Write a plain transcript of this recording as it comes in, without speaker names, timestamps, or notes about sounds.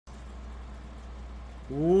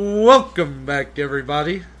Welcome back,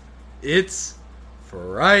 everybody. It's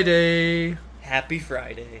Friday. Happy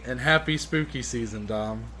Friday. And happy spooky season,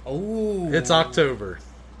 Dom. Oh. It's October.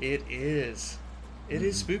 It is. It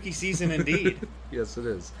is spooky season indeed. Yes, it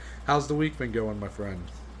is. How's the week been going, my friend?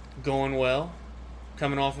 Going well.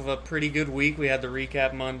 Coming off of a pretty good week. We had the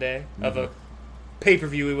recap Monday of a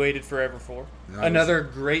pay-per-view we waited forever for. Another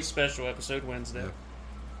great special episode Wednesday. Yeah.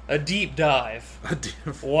 A deep dive.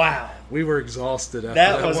 Wow. We were exhausted after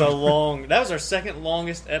That was one. that was our second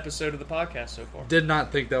longest episode of the podcast so far. Did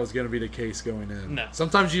not think that was going to be the case going in. No.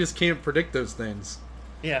 Sometimes you just can't predict those things.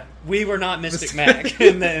 Yeah. We were not Mystic Mac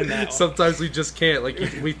in that one. Sometimes we just can't. Like,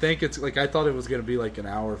 we think it's like, I thought it was going to be like an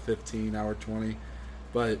hour 15, hour 20.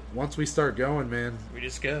 But once we start going, man. We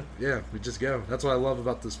just go. Yeah, we just go. That's what I love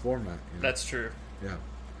about this format. You know? That's true. Yeah.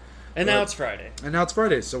 And now it's Friday. And now it's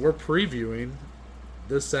Friday, so we're previewing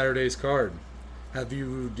this Saturday's card. Do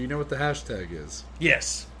you know what the hashtag is?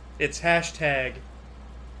 Yes. It's hashtag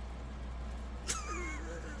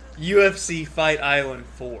UFC Fight Island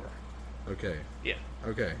 4. Okay. Yeah.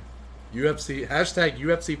 Okay. Hashtag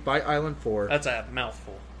UFC Fight Island 4. That's a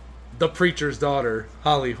mouthful. The Preacher's daughter,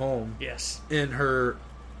 Holly Holm, Yes. in her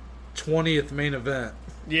 20th main event,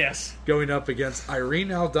 Yes. going up against Irene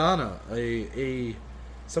Aldana, a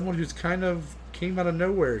someone who's kind of came out of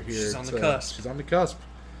nowhere here. She's on the cusp. She's on the cusp.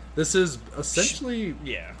 This is essentially...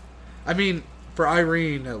 Yeah. I mean, for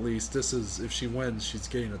Irene, at least, this is... If she wins, she's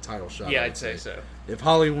getting a title shot. Yeah, I'd say so. If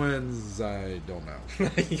Holly wins, I don't know.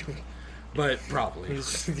 But probably.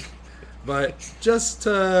 But just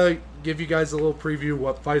to give you guys a little preview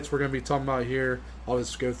what fights we're going to be talking about here, I'll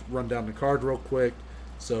just go run down the card real quick.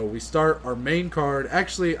 So we start our main card.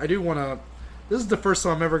 Actually, I do want to... This is the first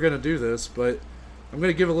time I'm ever going to do this, but I'm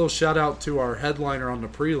going to give a little shout out to our headliner on the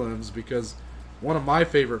prelims because one of my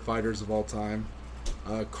favorite fighters of all time,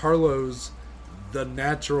 Carlos, the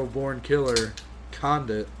natural born killer,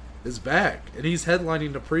 Condit, is back. And he's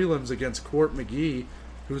headlining the prelims against Court McGee,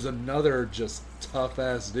 who's another just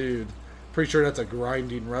tough-ass dude. Pretty sure that's a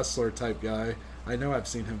grinding wrestler type guy. I know I've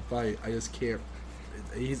seen him fight. I just can't...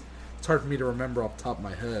 It's hard for me to remember off the top of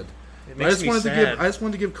my head. It makes me sad. I just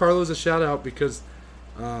wanted to give Carlos a shout-out because...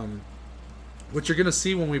 what you're going to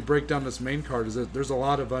see when we break down this main card is that there's a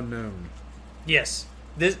lot of unknown. Yes.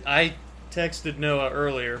 I texted Noah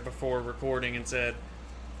earlier before recording and said,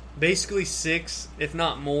 basically 6, if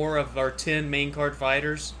not more, of our 10 main card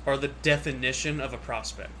fighters are the definition of a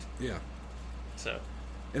prospect. Yeah. So...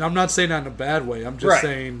 And I'm not saying that in a bad way. I'm just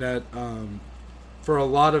saying that for a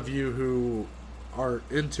lot of you who are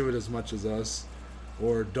into it as much as us,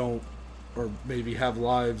 or don't, or maybe have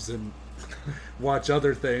lives and watch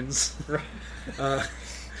other things,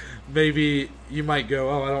 maybe you might go,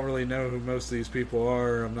 oh, I don't really know who most of these people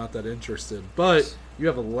are. I'm not that interested. But you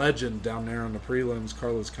have a legend down there on the prelims,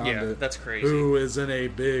 Carlos Condit. Yeah, that's crazy. Who is in a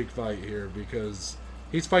big fight here because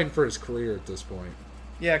he's fighting for his career at this point.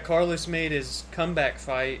 Yeah, Carlos made his comeback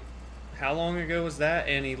fight. How long ago was that?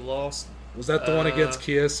 And he lost. Was that the one against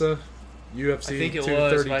Chiesa? UFC I think it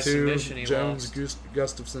 232, was by submission. He Jones lost.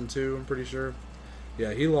 Gustafson 2, I'm pretty sure.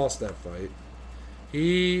 Yeah, he lost that fight.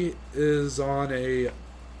 He is on a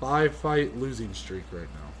 5-fight losing streak right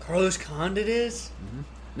now. Carlos Condit is? Mm-hmm.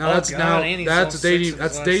 Now that's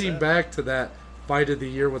dating back to that fight of the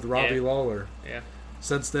year with Robbie Lawler. Yeah.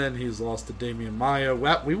 Since then, he's lost to Damian Maia.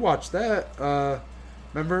 We watched that.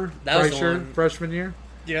 Remember? That was the one. Freshman year?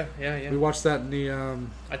 Yeah. We watched that in the...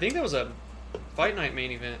 I think that was a Fight Night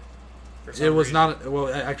main event. It was not...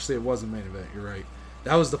 Well, actually, it was a main event. You're right.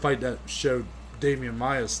 That was the fight that showed Damian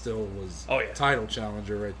Maia still was title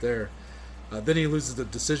challenger right there. Then he loses the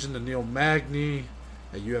decision to Neil Magny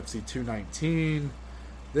at UFC 219.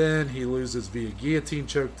 Then he loses via guillotine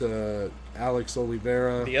choke to Alex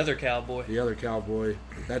Oliveira. The other cowboy.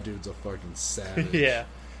 That dude's a fucking savage. Yeah.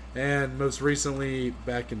 And most recently,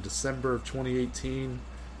 back in December of 2018,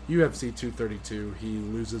 UFC 232, he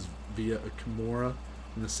loses via a Kimura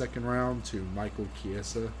in the second round to Michael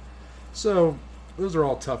Chiesa. So, those are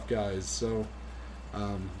all tough guys. So,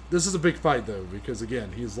 this is a big fight, though, because,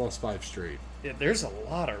 again, he's lost 5 straight. Yeah, there's a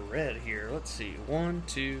lot of red here. Let's see. 1,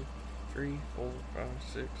 2, 3, 4, 5,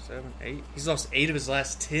 6, 7, 8. He's lost 8 of his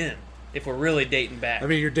last 10, if we're really dating back. I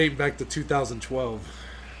mean, you're dating back to 2012.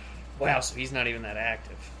 Wow, so he's not even that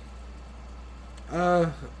active.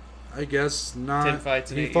 I guess not. 10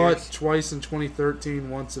 fights in 8 years. He fought twice in 2013,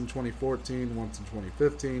 once in 2014, once in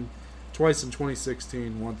 2015, twice in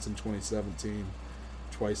 2016, once in 2017,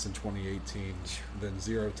 twice in 2018, then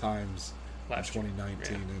 0 times in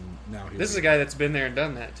 2019, and now this is a guy that's been there and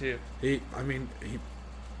done that too. He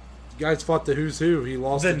guys fought the who's who. He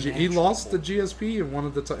lost he lost the natural. GSP in one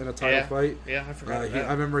of the in a title fight. Yeah, I forgot I that.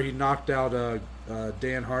 remember he knocked out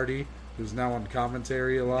Dan Hardy, who's now on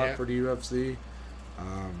commentary a lot for the UFC.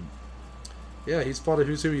 Yeah, he's fought a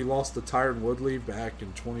who's who. He lost to Tyron Woodley back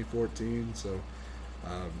in 2014. So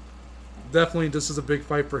definitely, this is a big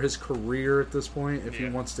fight for his career at this point if he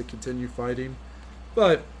wants to continue fighting.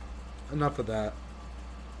 But enough of that.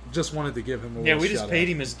 Just wanted to give him a little shout we just paid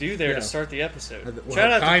out. him his due there to start the episode. Well,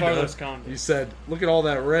 Shout out to kinda. Carlos Condit. You said, "Look at all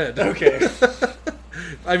that red." Okay.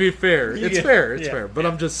 I mean, fair. It's fair. It's yeah, fair. But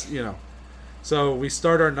I'm just, So we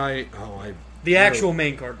start our night. The actual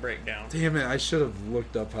main card breakdown. Damn it! I should have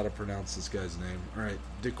looked up how to pronounce this guy's name. All right,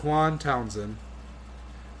 Dequan Townsend.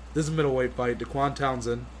 This is a middleweight fight. Dequan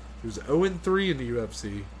Townsend, who's 0-3 in the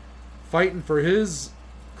UFC, fighting for his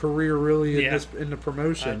career really in the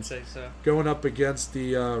promotion. I'd say so. Going up against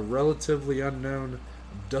the relatively unknown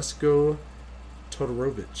Dusko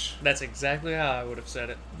Todorovic. That's exactly how I would have said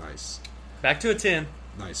it. Nice. Back to a 10.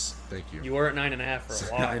 Nice. Thank you. You were at 9.5 for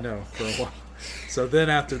a while. I know, for a while. So then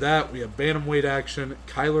after that, we have bantamweight action.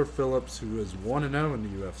 Kyler Phillips, who is 1-0 in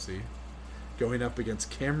the UFC, going up against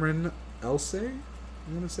Cameron Elsay,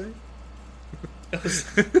 I want to say.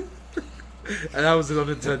 And that was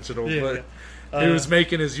unintentional, but he was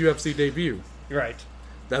making his UFC debut. Right.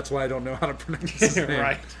 That's why I don't know how to pronounce his name.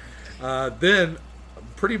 Right. Then,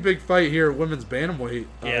 pretty big fight here at women's bantamweight.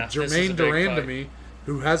 Jermaine Durandamy,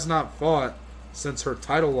 who has not fought since her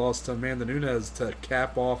title loss to Amanda Nunes to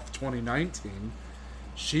cap off 2019.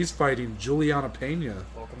 She's fighting Juliana Pena.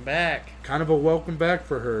 Welcome back. Kind of a welcome back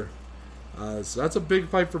for her. So that's a big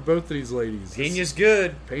fight for both of these ladies. Pena's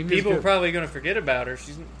good. People good. are probably going to forget about her.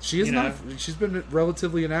 She is not. She's been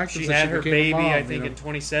relatively inactive. She since had she her became baby, a mom, I think, in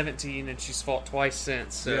 2017, and she's fought twice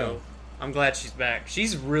since. So I'm glad she's back.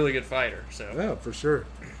 She's a really good fighter. So yeah, for sure.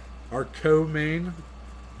 Our co-main,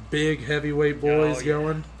 big heavyweight boys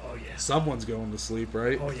going. Oh yeah. Someone's going to sleep,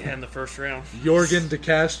 right? Oh yeah, in the first round. Jorgen De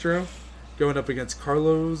Castro going up against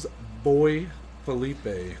Carlos Boy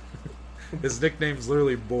Felipe. His nickname's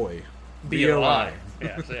literally Boy. B-O-I.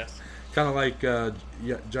 Yes. Kind of like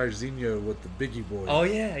Jairzinho with the Biggie Boy. Oh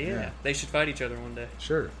yeah. They should fight each other one day.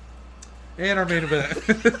 Sure. And our main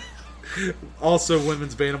event. Also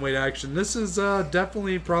women's bantamweight action. This is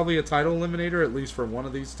definitely probably a title eliminator, at least for one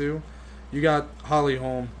of these two. You got Holly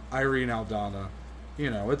Holm, Irene Aldana.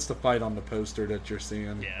 It's the fight on the poster that you're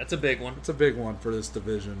seeing. Yeah, it's a big one. It's a big one for this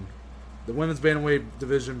division. The women's bantamweight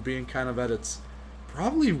division being kind of at its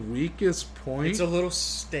probably weakest point. It's a little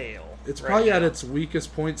stale. It's probably at its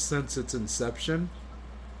weakest point since its inception.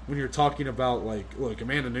 When you're talking about, look,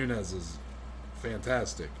 Amanda Nunes is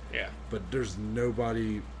fantastic. Yeah. But there's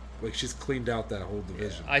nobody, she's cleaned out that whole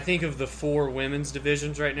division. Yeah. I think of the 4 women's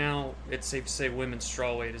divisions right now, it's safe to say women's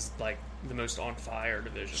strawweight is, the most on fire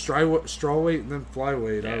division. Strawweight and then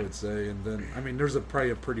flyweight, Yeah. I would say. And then, there's probably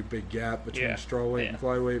a pretty big gap between strawweight and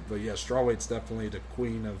flyweight. But, strawweight's definitely the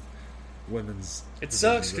queen of women's. It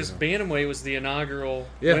sucks because bantamweight was the inaugural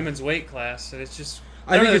women's weight class, and it's just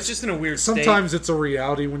I think it's just in a weird sometimes state. it's a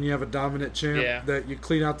reality when you have a dominant champ Yeah. that you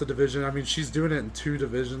clean out the division. She's doing it in 2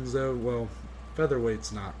 divisions though. Well,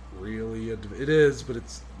 featherweight's not really it is, but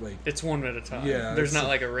it's it's one at a time. Yeah, There's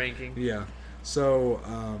not a ranking. Yeah. So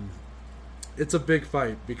it's a big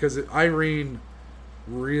fight because Irene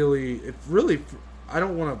really I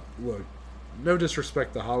don't want to look, no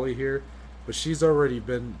disrespect to Holly here, but she's already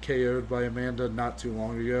been KO'd by Amanda not too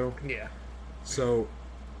long ago. Yeah. So,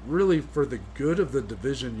 really, for the good of the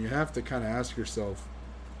division, you have to kind of ask yourself,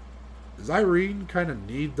 does Irene kind of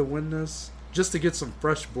need to win this just to get some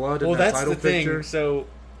fresh blood in that title picture? Thing. So,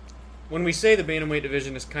 when we say the bantamweight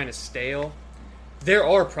division is kind of stale, there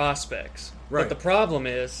are prospects. Right. But the problem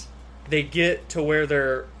is they get to where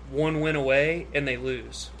they're 1 win away and they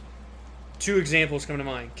lose. 2 examples come to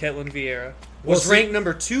mind. Ketlin Vieira was ranked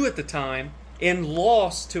number 2 at the time and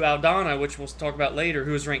lost to Aldana, which we'll talk about later,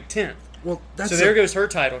 who was ranked 10th. Well, so there goes her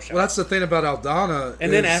title shot. Well, that's the thing about Aldana.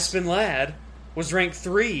 And then Aspen Ladd was ranked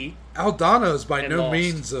 3. Aldana is by no lost.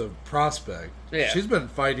 means a prospect. Yeah. She's been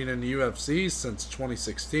fighting in the UFC since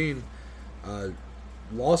 2016.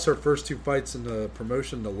 Lost her first 2 fights in the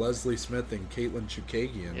promotion to Leslie Smith and Caitlin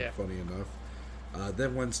Chukagian, funny enough.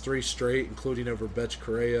 Then wins 3 straight, including over Betch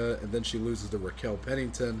Correa, and then she loses to Raquel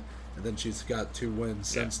Pennington, and then she's got 2 wins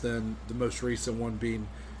since then. The most recent one being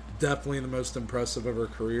definitely the most impressive of her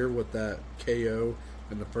career with that KO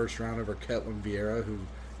in the first round over Ketlin Vieira, who,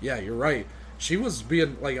 yeah, you're right. She was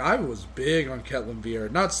being, I was big on Ketlin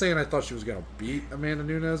Vieira. Not saying I thought she was going to beat Amanda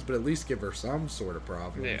Nunes, but at least give her some sort of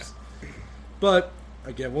problems. Yeah. But,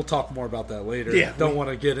 again, we'll talk more about that later. Yeah, Don't want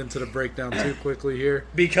to get into the breakdown too quickly here.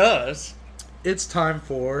 Because it's time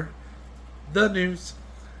for The news.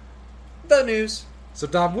 The news. So,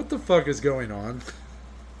 Dom, what the fuck is going on?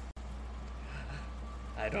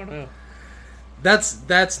 I don't know. That's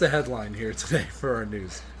the headline here today for our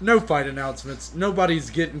news. No fight announcements. Nobody's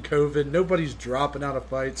getting COVID. Nobody's dropping out of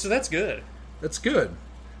fights. So that's good. That's good.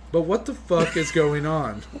 But what the fuck is going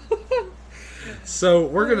on? So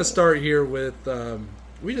we're going to start here with...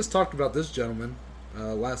 we just talked about this gentleman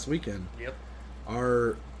last weekend. Yep.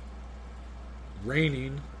 Our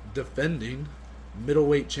reigning, defending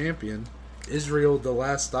middleweight champion, Israel the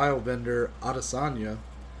Last Stylebender Adesanya,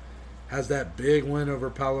 has that big win over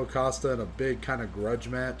Paulo Costa in a big kind of grudge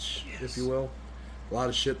match, if you will. A lot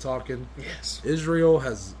of shit talking. Yes. Israel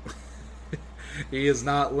has... he has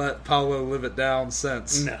not let Paulo live it down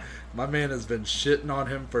since. No. My man has been shitting on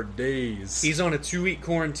him for days. He's on a 2-week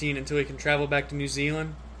quarantine until he can travel back to New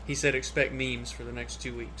Zealand. He said expect memes for the next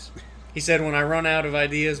 2 weeks. He said when I run out of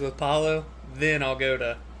ideas with Paulo, then I'll go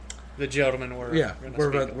to the gentleman we're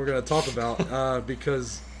going to talk about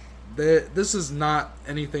because this is not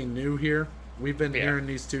anything new here. We've been hearing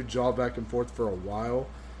these two jaw back and forth for a while,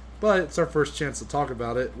 but it's our first chance to talk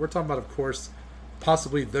about it. We're talking about, of course,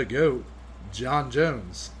 possibly the GOAT, Jon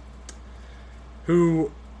Jones,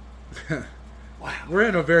 who... Wow. We're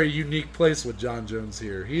in a very unique place with Jon Jones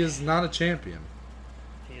here. He is not a champion.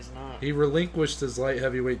 He is not. He relinquished his light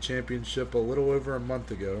heavyweight championship a little over a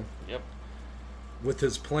month ago. Yep. With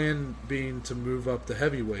his plan being to move up to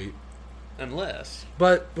heavyweight. Unless.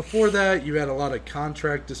 But before that, you had a lot of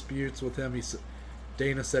contract disputes with him.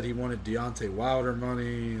 Dana said he wanted Deontay Wilder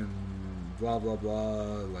money and blah, blah,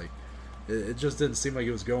 blah. Like, it just didn't seem like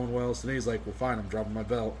it was going well. So then he's like, well, fine, I'm dropping my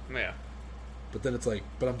belt. Yeah. But then it's like,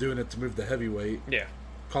 but I'm doing it to move the heavyweight. Yeah.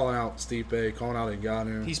 Calling out Stipe, calling out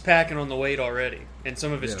Ngannou. He's packing on the weight already. In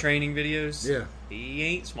some of his training videos, he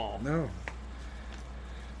ain't small. No.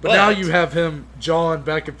 But now you have him jawing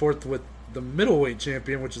back and forth with the middleweight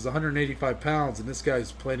champion, which is 185 pounds, and this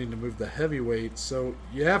guy's planning to move the heavyweight. So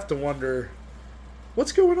you have to wonder,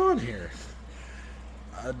 what's going on here?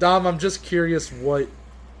 Dom, I'm just curious what...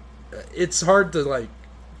 It's hard to, like...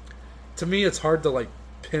 To me, it's hard to, like,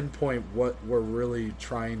 pinpoint what we're really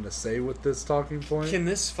trying to say with this talking point. Can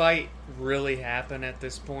this fight really happen at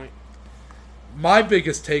this point? My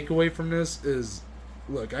biggest takeaway from this is,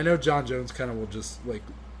 look, I know Jon Jones kind of will just, like,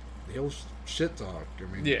 he'll shit talk. I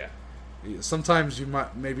mean, yeah. Sometimes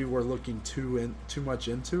maybe we're looking too much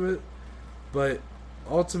into it, but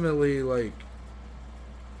ultimately, like,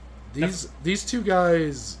 these two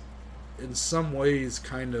guys, in some ways,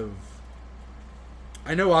 kind of.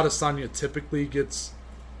 I know Adesanya typically gets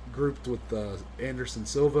grouped with Anderson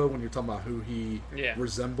Silva when you're talking about who he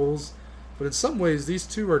resembles, but in some ways, these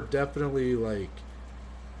two are definitely like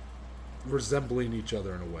resembling each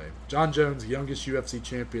other in a way. Jon Jones, youngest UFC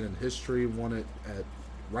champion in history, won it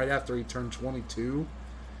right after he turned 22. You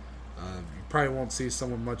probably won't see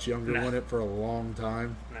someone much younger win it for a long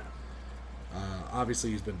time. No.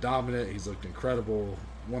 Obviously, he's been dominant. He's looked incredible.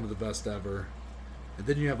 One of the best ever. And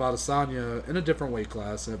then you have Adesanya in a different weight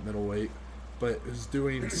class at middleweight, but who's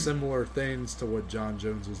doing similar things to what Jon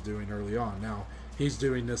Jones was doing early on. Now, he's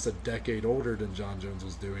doing this a decade older than Jon Jones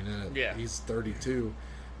was doing it. Yeah. He's 32.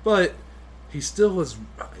 But he still is,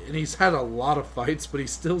 and he's had a lot of fights, but he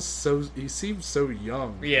seems so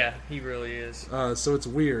young. Yeah, he really is. So it's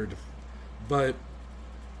weird. But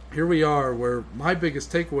here we are where my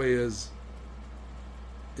biggest takeaway is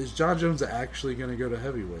Jon Jones actually going to go to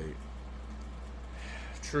heavyweight?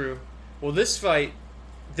 True. Well, this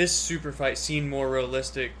super fight seemed more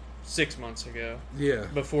realistic 6 months ago. Yeah.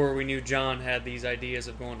 Before we knew Jon had these ideas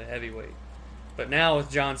of going to heavyweight. But now with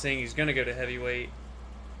Jon saying he's going to go to heavyweight,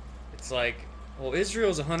 it's like, well,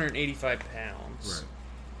 Israel's 185 pounds.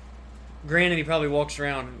 Right. Granted, he probably walks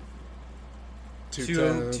around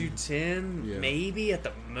 210, 210 maybe at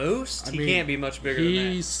the most. I He mean, can't be much bigger than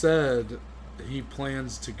that. He said he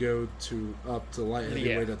plans to go up to light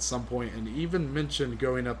heavyweight at some point, and even mentioned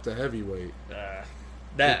going up to heavyweight.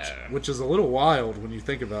 Which is a little wild when you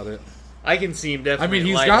think about it. I can see him definitely. I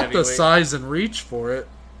mean, he's got the size and reach for it.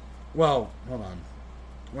 Well, hold on.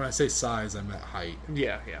 When I say size, I meant height.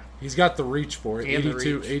 Yeah. He's got the reach for it. And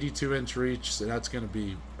 82-inch reach, so that's going to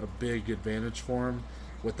be a big advantage for him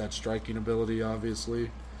with that striking ability,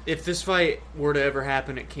 obviously. If this fight were to ever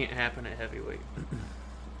happen, it can't happen at heavyweight.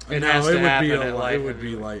 It would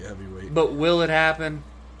be light heavyweight. But will it happen?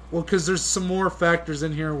 Well, because there's some more factors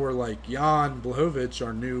in here where, like, Jan Blachowicz,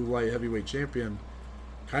 our new light heavyweight champion,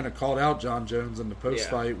 kind of called out Jon Jones in the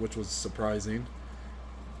post-fight, which was surprising.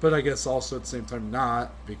 But I guess also at the same time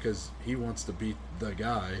not, because he wants to beat the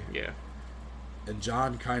guy. Yeah. And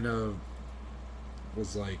Jon kind of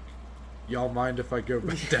was like, y'all mind if I go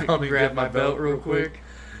back down and grab get my belt real quick.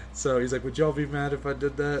 So he's like, would y'all be mad if I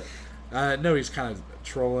did that? No, he's kind of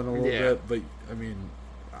trolling a little bit, but I mean,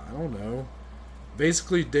 I don't know.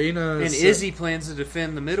 Basically, Dana and Izzy plans to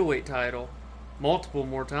defend the middleweight title multiple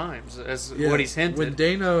more times, as what he's hinted. When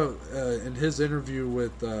Dana, in his interview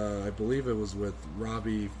with, I believe it was with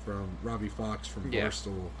Robbie Fox from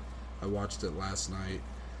Barstool, I watched it last night.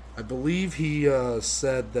 I believe he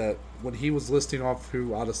said that when he was listing off who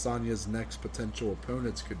Adesanya's next potential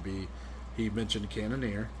opponents could be, he mentioned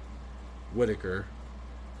Cannonier, Whitaker,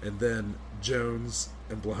 and then Jones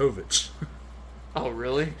and Blachowicz. Oh,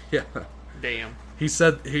 really? Yeah. Damn. He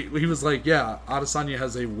said, he was like, yeah, Adesanya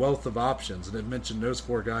has a wealth of options, and it mentioned those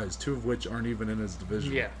 4 guys, 2 of which aren't even in his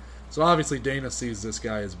division. Yeah. So obviously Dana sees this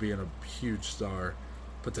guy as being a huge star,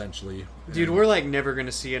 potentially. Dude, we're like never going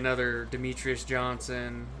to see another Demetrius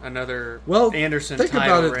Johnson, another Anderson think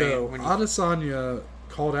title about it, reign. though. Adesanya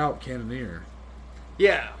called out Cannonier.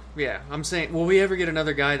 Yeah. I'm saying, will we ever get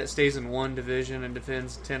another guy that stays in one division and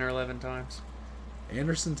defends 10 or 11 times?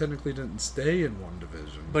 Anderson technically didn't stay in one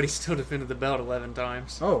division. But he still defended the belt 11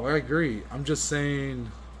 times. Oh, I agree. I'm just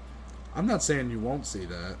saying... I'm not saying you won't see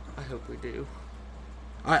that. I hope we do.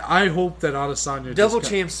 I hope that Adesanya... Double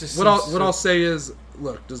champs just... What I'll say is,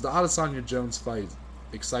 look, does the Adesanya-Jones fight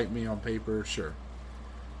excite me on paper? Sure.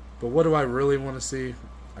 But what do I really want to see?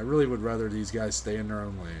 I really would rather these guys stay in their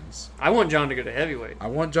own lanes. I want John to go to heavyweight. I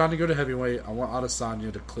want John to go to heavyweight. I want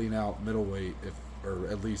Adesanya to clean out middleweight, or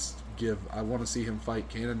at least give. I want to see him fight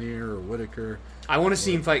Cannonier or Whitaker. I want to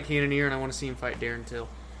see him fight Cannonier, and I want to see him fight Darren Till.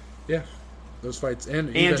 Yeah, those fights,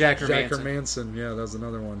 and Jack Hermanson. Yeah, that was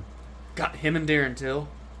another one. Got him and Darren Till.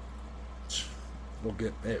 We'll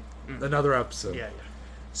get another episode. Yeah.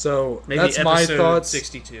 So maybe that's my thoughts.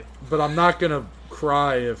 62. But I'm not gonna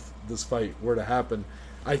cry if this fight were to happen.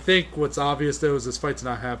 I think what's obvious though is this fight's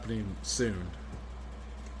not happening soon.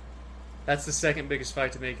 That's the second biggest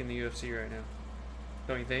fight to make in the UFC right now.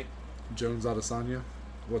 Don't you think? Jones Adesanya?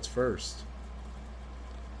 What's first?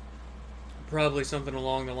 Probably something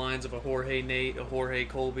along the lines of a Jorge Nate, a Jorge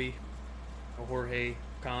Colby, a Jorge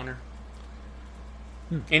Connor.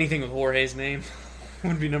 Anything with Jorge's name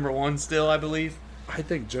would be number 1 still, I believe. I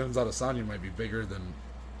think Jones Adesanya might be bigger than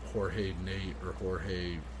Jorge Nate or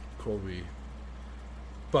Jorge Colby.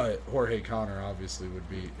 But Jorge Connor obviously would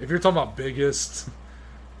be. If you're talking about biggest,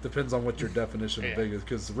 depends on what your definition of biggest.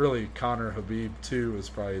 Because really, Connor Habib 2 is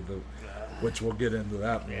probably which we'll get into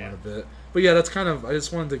that more in a bit. But yeah, that's kind of. I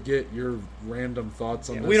just wanted to get your random thoughts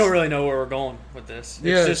on this. We don't really know where we're going with this.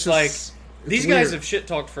 It's just like these guys have shit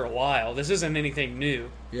talked for a while. This isn't anything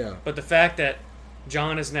new. Yeah. But the fact that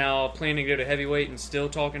John is now planning to go to heavyweight and still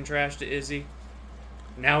talking trash to Izzy.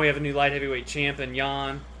 Now we have a new light heavyweight champ in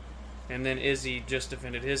Jan. And then Izzy just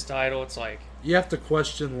defended his title. It's like... You have to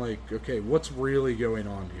question, like, okay, what's really going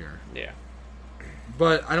on here? Yeah.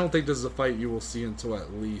 But I don't think this is a fight you will see until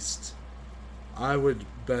at least... I would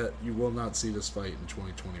bet you will not see this fight in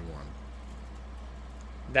 2021.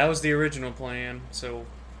 That was the original plan, so...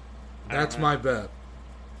 That's my bet.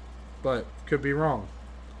 But, could be wrong.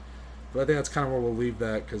 But I think that's kind of where we'll leave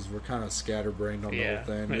that because we're kind of scatterbrained on the whole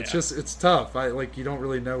thing. It's just, it's tough. You don't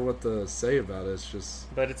really know what to say about it. It's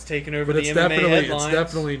just... But it's taken over the MMA headlines. It's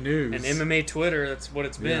definitely news. And MMA Twitter, that's what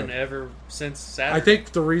it's been ever since Saturday. I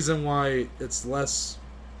think the reason why it's less...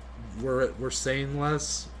 We're saying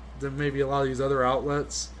less than maybe a lot of these other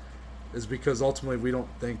outlets is because ultimately we don't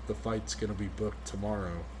think the fight's going to be booked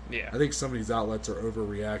tomorrow. Yeah. I think some of these outlets are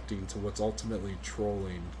overreacting to what's ultimately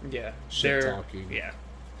trolling. Yeah. Shit-talking. Yeah.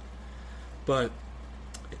 But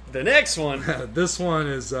the next one, this one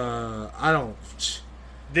is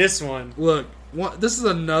This one, look. This is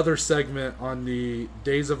another segment on the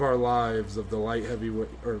Days of Our Lives of the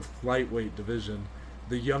lightweight division,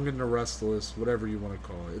 the Young and the Restless, whatever you want to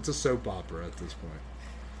call it. It's a soap opera at this point.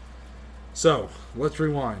 So let's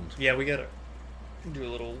rewind. Yeah, we gotta do a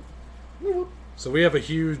little. So we have a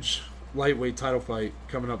huge lightweight title fight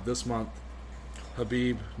coming up this month.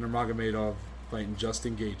 Habib Nurmagomedov fighting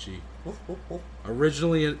Justin Gaethje.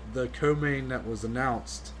 Originally, the co-main that was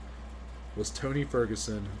announced was Tony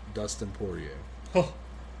Ferguson, Dustin Poirier.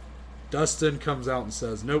 Dustin comes out and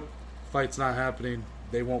says, nope, fight's not happening.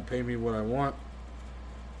 They won't pay me what I want.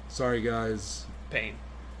 Sorry, guys. Pain.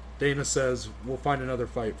 Dana says, we'll find another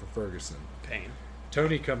fight for Ferguson. Pain.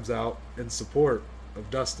 Tony comes out in support of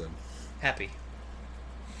Dustin. Happy.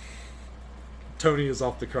 Tony is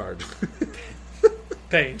off the card.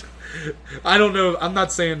 Pain. I don't know. I'm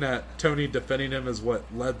not saying that Tony defending him is what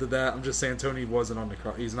led to that. I'm just saying Tony wasn't on the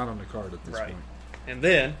card. He's not on the card at this point. And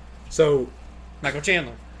then, so Michael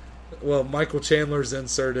Chandler. Well, Michael Chandler's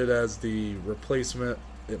inserted as the replacement.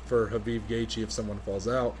 for Habib Gaethje if someone falls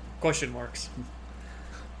out. Question marks.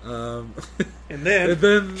 And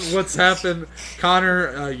then what's happened,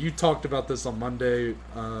 Conor, you talked about this on Monday,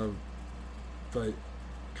 but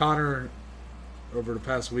Conor over the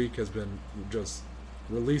past week has been just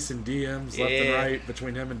releasing DMs left and right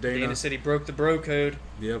between him and Dana. Dana said he broke the bro code.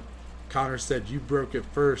 Yep. Conor said, you broke it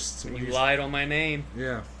first. You lied on my name.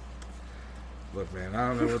 Yeah. Look, man, I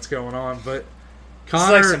don't know what's going on, but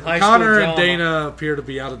Conor and Dana appear to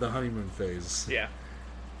be out of the honeymoon phase. Yeah.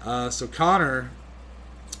 So Conor,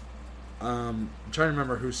 I'm trying to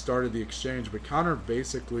remember who started the exchange, but Conor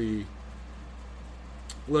basically,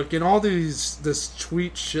 look, in all this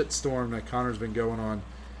tweet shitstorm that Conor's been going on,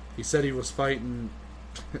 he said he was fighting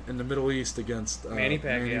in the Middle East against Manny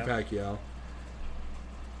Pacquiao.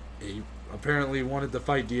 He apparently wanted to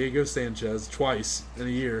fight Diego Sanchez twice in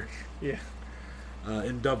a year. Yeah.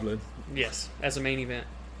 In Dublin. Yes, as a main event.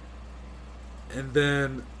 And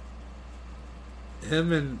then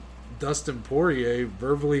him and Dustin Poirier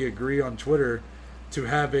verbally agree on Twitter to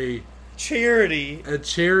have a charity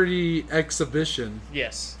exhibition.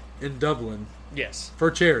 Yes. In Dublin. Yes.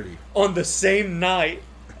 For charity. On the same night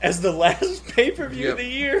as the last pay-per-view of the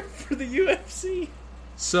year for the UFC.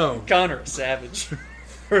 So Conor a savage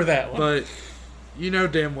for that one. But you know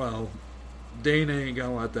damn well Dana ain't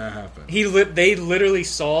gonna let that happen. They literally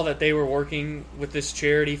saw that they were working with this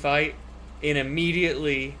charity fight and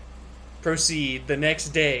immediately proceed the next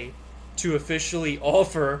day to officially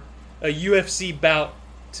offer a UFC bout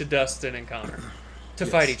to Dustin and Conor to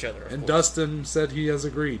fight each other. And Dustin said he has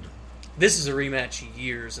agreed. This is a rematch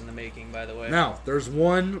years in the making, by the way. Now, there's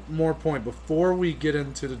one more point before we get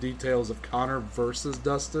into the details of Conor versus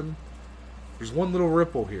Dustin. There's one little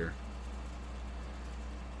ripple here.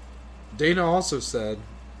 Dana also said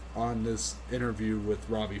on this interview with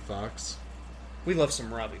Robbie Fox. We love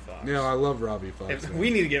some Robbie Fox. Yeah, I love Robbie Fox. We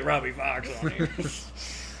need to get Robbie Fox on here.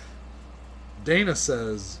 Dana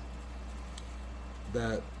says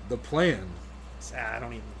that the plan I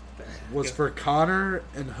don't even was for Conor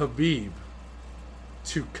and Habib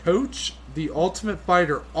to coach the Ultimate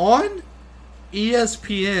Fighter on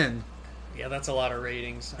ESPN. Yeah, that's a lot of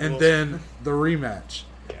ratings. And then the rematch.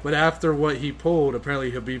 Yeah. But after what he pulled,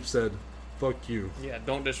 apparently Habib said, fuck you. Yeah,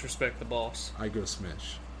 don't disrespect the boss. I go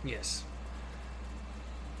smash. Yes.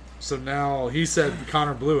 So now he said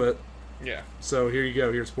Conor blew it. Yeah. So here you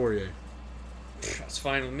go. Here's Poirier. That's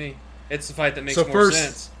fine with me. It's the fight that makes more more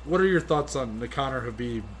sense. What are your thoughts on the Conor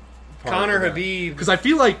Habib part? Conor Habib. Because I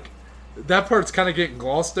feel like that part's kind of getting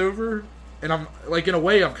glossed over. And I'm, like, in a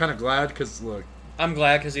way, I'm kind of glad because, look. I'm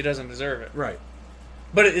glad because he doesn't deserve it. Right.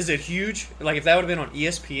 But is it huge? Like, if that would have been on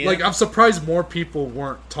ESPN? Like, I'm surprised more people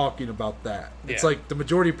weren't talking about that. It's Yeah. like the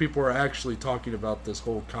majority of people are actually talking about this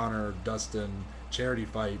whole Conor-Dustin charity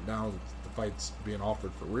fight now that the fight's being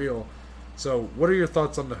offered for real. So, what are your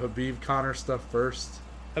thoughts on the Habib-Conor stuff first?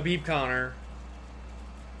 Habib-Conor,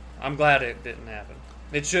 I'm glad it didn't happen.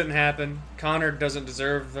 It shouldn't happen. Conor doesn't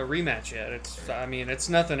deserve a rematch yet. It's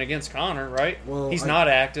nothing against Conor, right? Well, he's not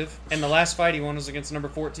active. And the last fight he won was against number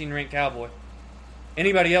 14 ranked Cowboy.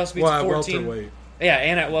 Anybody else beats 14? Welterweight. Yeah,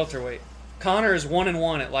 and at welterweight. Conor is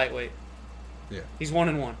 1-1 at lightweight. Yeah. He's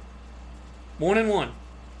 1-1. 1-1.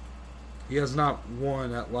 He has not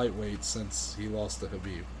won at lightweight since he lost to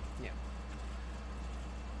Habib. Yeah.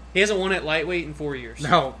 He hasn't won at lightweight in 4 years.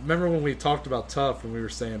 Now, remember when we talked about Tough and we were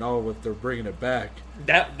saying, oh, if they're bringing it back?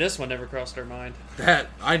 This one never crossed our mind.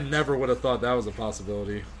 I never would have thought that was a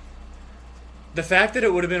possibility. The fact that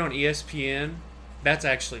it would have been on ESPN, that's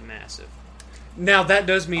actually massive. Now, that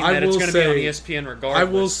does mean that it's going to be on ESPN regardless. I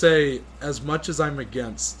will say, as much as I'm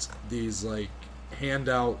against these, like,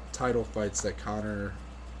 handout title fights that Conor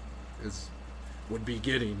would be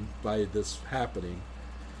getting by this happening,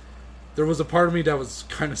 there was a part of me that was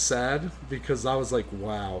kind of sad because I was like,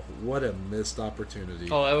 wow, what a missed opportunity.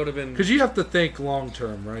 Oh, that would have been... Because you have to think long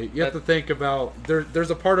term, right? You have to think about... There's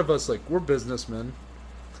a part of us, like, we're businessmen,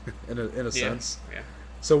 in a sense. Yeah.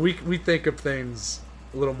 So we think of things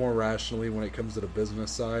a little more rationally when it comes to the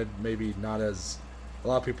business side. Maybe not as... A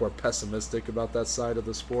lot of people are pessimistic about that side of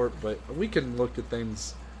the sport, but we can look at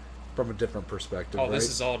things from a different perspective, Oh, right? this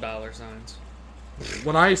is all dollar signs.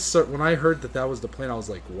 When I heard that was the plan, I was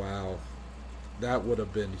like, wow, that would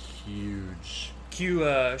have been huge. Cue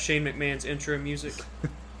Shane McMahon's intro music.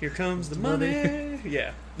 Here comes the money.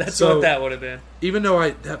 Yeah, that's what that would have been. Even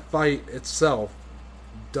though that fight itself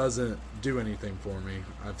doesn't do anything for me.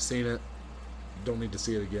 I've seen it. Don't need to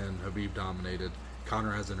see it again. Habib dominated.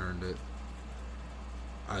 Conor hasn't earned it.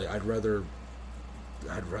 I'd rather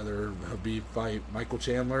Habib fight Michael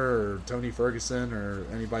Chandler or Tony Ferguson or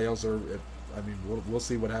anybody else. We'll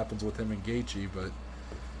see what happens with him and Gaethje, but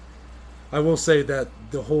I will say that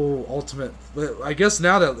the whole Ultimate... I guess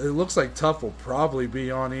now that it looks like Tough will probably be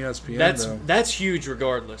on ESPN, though. That's huge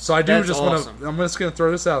regardless. So I do That's just awesome. want to... I'm just going to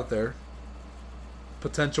throw this out there.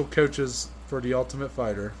 Potential coaches for The Ultimate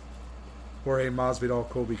Fighter. Jorge Masvidal,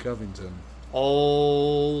 Colby Covington.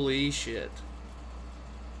 Holy shit.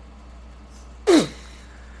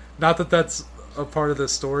 Not that that's a part of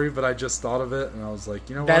this story, but I just thought of it, and I was like,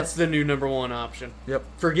 you know That's what? the new number one option. Yep.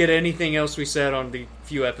 Forget anything else we said on the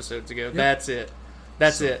few episodes ago. That's it.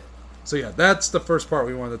 That's it. So yeah, that's the first part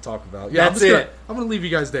we wanted to talk about. That's it. I'm going to leave you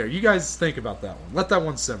guys there. You guys think about that one. Let that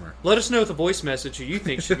one simmer. Let us know with a voice message who you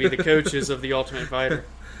think should be the coaches of the Ultimate Fighter.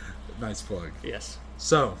 Nice plug. Yes.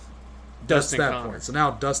 So, Dustin that's that Connor. point. So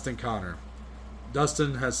now Dustin Connor.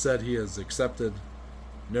 Dustin has said he has accepted.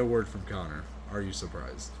 No word from Connor. Are you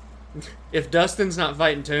surprised? If Dustin's not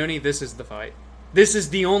fighting Tony, this is the fight. This is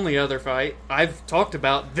the only other fight. I've talked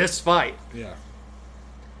about this fight. Yeah.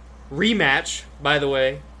 Rematch, by the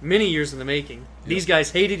way, many years in the making. Yep. These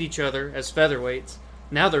guys hated each other as featherweights.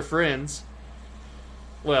 Now they're friends.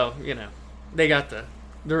 Well, you know, they got the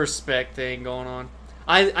respect thing going on.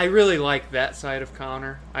 I really like that side of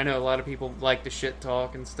Connor. I know a lot of people like the shit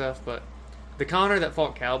talk and stuff, but the Connor that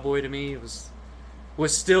fought Cowboy to me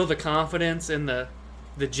was still the confidence and the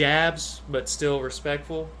jabs, but still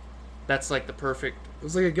respectful. That's like the perfect It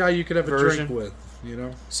was like a guy you could have a version. drink with, you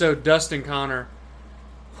know? So Dustin Connor,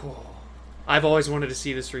 I've always wanted to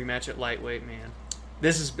see this rematch at lightweight, man.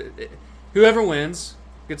 This is whoever wins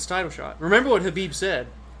gets a title shot. Remember what Khabib said: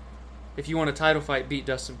 if you want a title fight, beat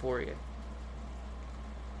Dustin Poirier.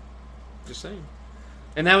 Just saying.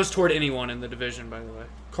 And that was toward anyone in the division, by the way.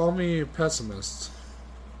 Call me a pessimist.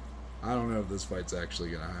 I don't know if this fight's actually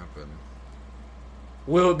going to happen.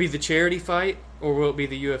 Will it be the charity fight or will it be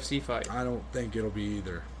the UFC fight? I don't think it'll be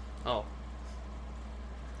either. Oh.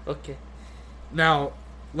 Okay. Now,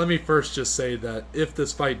 let me first just say that if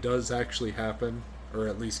this fight does actually happen, or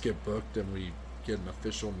at least get booked and we get an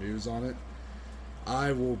official news on it,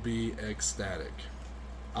 I will be ecstatic.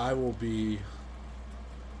 I will be...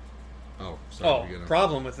 Oh, sorry.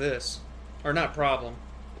 Problem with this. Or not problem.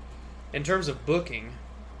 In terms of booking,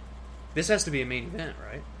 this has to be a main event,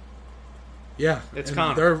 right? Yeah. It's and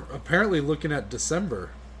Conor. they're apparently looking at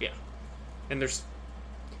December. Yeah. And there's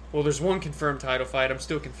one confirmed title fight. I'm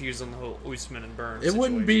still confused on the whole Usman and Burns It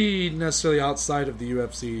wouldn't situation. be necessarily outside of the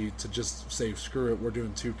UFC to just say, screw it, we're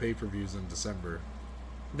doing 2 pay-per-views in December.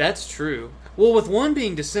 That's true. Well, with one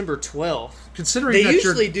being December 12th, Considering they that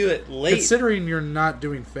usually do it late. Considering you're not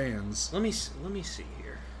doing fans, Let me see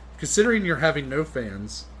here. considering you're having no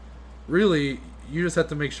fans, really, you just have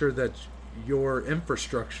to make sure that your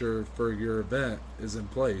infrastructure for your event is in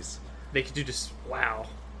place. They could do just wow.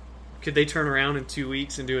 Could they turn around in 2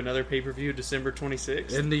 weeks and do another pay-per-view December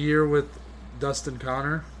 26th? In the year with Dustin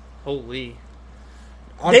Connor. Holy.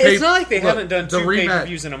 On It's not like they haven't done the 2 rematch-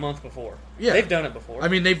 pay-per-views in a month before. Yeah. They've done it before. I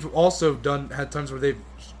mean, they've also had times where they've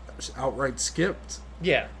outright skipped.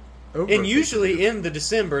 Yeah. Over And usually in the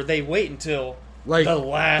December, they wait until like the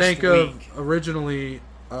last think week. of originally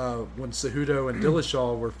when Cejudo and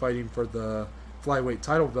Dillashaw were fighting for the flyweight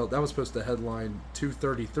title belt. That was supposed to headline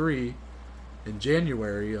 233 in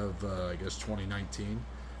January of I guess 2019.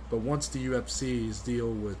 But once the UFC's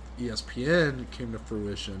deal with ESPN came to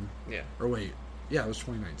fruition, Yeah. or wait, yeah, it was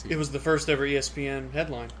 2019. It was the first ever ESPN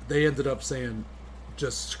headline. They ended up saying,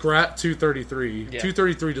 just scrap 233. Yeah.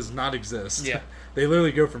 233 does not exist. Yeah. They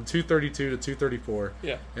literally go from 232 to 234.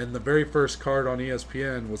 Yeah. And the very first card on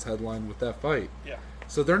ESPN was headlined with that fight. Yeah.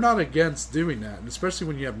 So they're not against doing that, and especially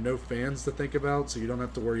when you have no fans to think about, so you don't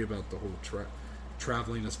have to worry about the whole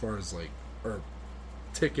traveling as far as or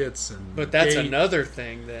tickets and. But that's gate. another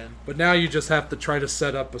thing then. But now you just have to try to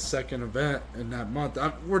set up a second event in that month.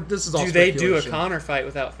 This is all. Do they do a speculation. Conor fight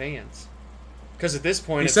without fans? Because at this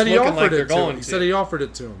point, He it's said he looking offered like they're it to him. going He to. said he offered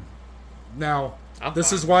it to him. Now, I'm this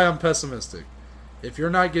fine. is why I'm pessimistic. If you're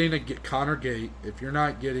not getting a Conor gate, if you're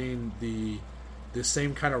not getting the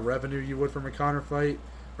same kind of revenue you would from a Conor fight,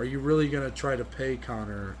 are you really going to try to pay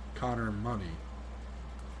Conor money?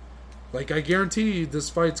 Like, I guarantee you this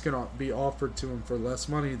fight's going to be offered to him for less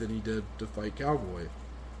money than he did to fight Cowboy.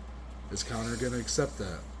 Is Conor going to accept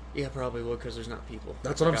that? Yeah, probably will because there's not people.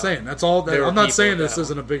 That's what I'm saying. That's all. There were I'm not people saying at this that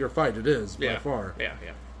isn't a bigger fight. It is by far. Yeah,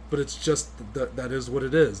 yeah. But it's just that is what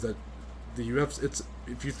it is. That the UFC. It's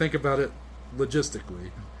if you think about it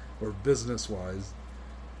logistically or business wise,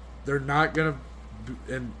 they're not gonna,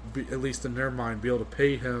 at least in their mind, be able to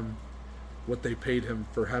pay him what they paid him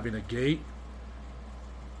for having a gate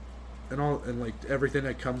and all, and like everything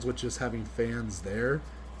that comes with just having fans there.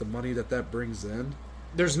 The money that brings in.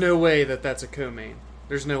 There's no way that that's a co-main.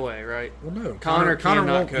 There's no way, right? Well, no. Conor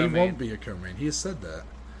cannot he won't be a co-main. He has said that.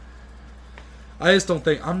 I just don't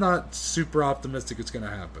think... I'm not super optimistic it's going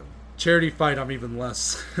to happen. Charity fight, I'm even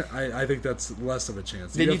less... I think that's less of a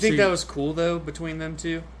chance. Did you think that was cool, though, between them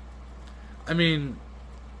two? I mean...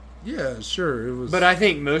 Yeah, sure. It was, but I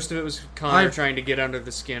think most of it was Conor trying to get under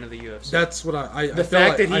the skin of the UFC. That's what I the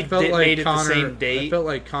fact that he made it Conor, the same date. I felt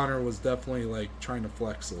like Conor was definitely like trying to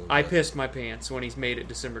flex a little bit. I pissed my pants when he's made it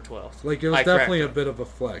December 12th. Like it was definitely a bit of a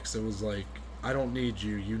flex. It was like, I don't need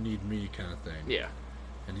you, you need me kind of thing. Yeah.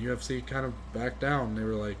 And UFC kind of backed down. They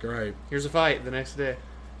were like, all right. Here's a fight the next day.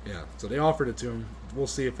 Yeah. So they offered it to him. We'll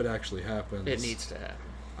see if it actually happens. It needs to happen.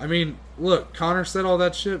 I mean, look, Conor said all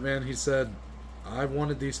that shit, man. He said, I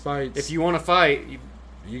wanted these fights. If you want to fight,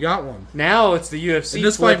 you got one. Now it's the UFC. And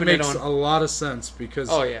this fight makes a lot of sense because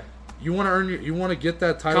you want to earn you want to get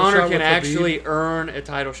that title shot. Conor can actually earn a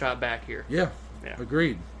title shot back here. Yeah,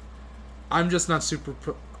 agreed. I'm just not super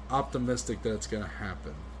optimistic that it's going to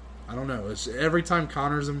happen. I don't know. It's, every time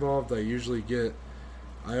Conor's involved, I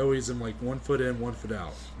always am like 1 foot in, 1 foot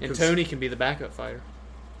out. And Tony can be the backup fighter.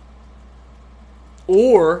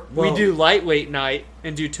 Or we do lightweight night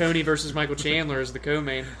and do Tony versus Michael Chandler as the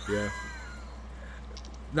co-main. Yeah.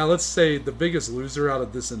 Now let's say the biggest loser out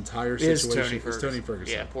of this entire situation is Tony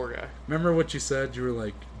Ferguson. Yeah, poor guy. Remember what you said? You were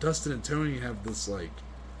like, Dustin and Tony have this like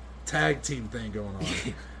tag team thing going on.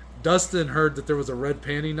 Dustin heard that there was a red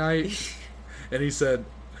panty night, and he said,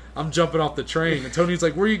 I'm jumping off the train. And Tony's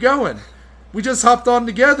like, where are you going? We just hopped on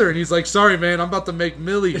together. And he's like, sorry, man, I'm about to make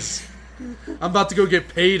millies. I'm about to go get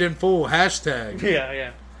paid in full. Hashtag.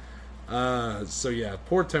 Yeah. So yeah,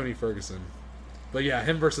 poor Tony Ferguson. But yeah,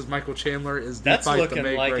 him versus Michael Chandler is the fight to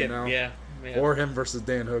make right now. Yeah. Or him versus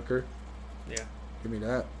Dan Hooker. Yeah. Give me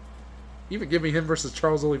that. Even give me him versus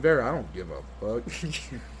Charles Oliveira. I don't give a fuck.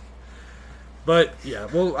 But yeah,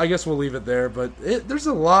 well, I guess we'll leave it there. But there's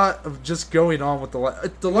a lot of just going on with the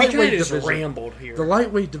lightweight division. Rambled here. The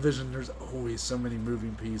lightweight division. There's always so many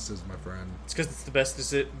moving pieces, my friend. It's because it's the best.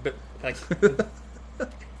 But like,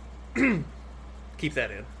 keep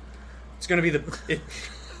that in. It's going to be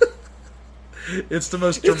it's the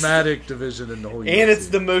most dramatic division in the whole UFC. And it's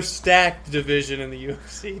the most stacked division in the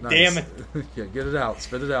UFC. Nice. Damn it. Yeah, get it out.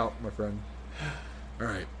 Spit it out, my friend. All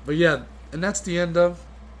right. But yeah, and that's the end of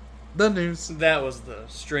the news. That was the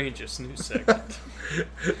strangest news segment.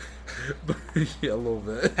 Yeah, a little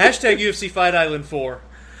bit. Hashtag UFC Fight Island 4.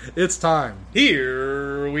 It's time.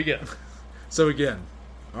 Here we go. So again,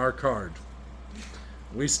 our card.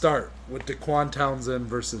 We start with Daquan Townsend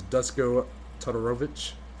versus Dusko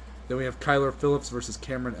Todorovic. Then we have Kyler Phillips versus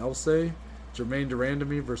Cameron Elsay. Jermaine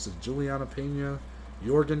Durandamy versus Juliana Pena.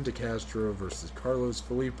 Jorgen De Castro versus Carlos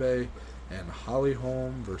Felipe. And Holly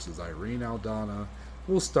Holm versus Irene Aldana.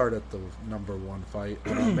 We'll start at the number 1 fight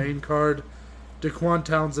on our main card. Daquan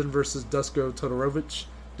Townsend versus Dusko Todorovic.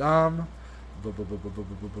 Dom,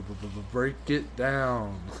 break it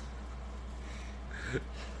down.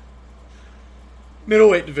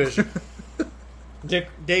 Middleweight division.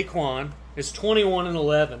 Daquan is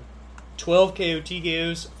 21-11, 12 KO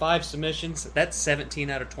TKOs, 5 submissions. That's 17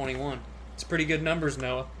 out of 21. It's pretty good numbers,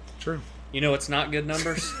 Noah. True. You know it's not good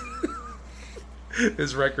numbers?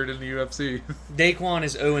 His record in the UFC. Daquan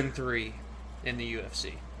is 0-3 in the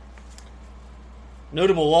UFC.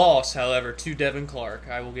 Notable loss, however, to Devin Clark.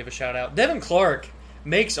 I will give a shout out. Devin Clark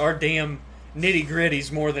makes our damn nitty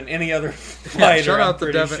gritties more than any other fighter. Shout out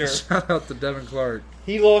to Devin. Sure. Shout out to Devin Clark.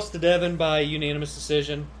 He lost to Devin by unanimous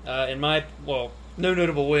decision. No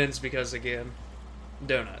notable wins because again,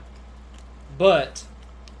 donut. But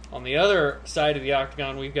on the other side of the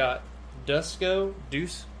octagon, we've got Dusko.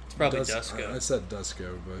 Deuce. It's probably Dusko. I said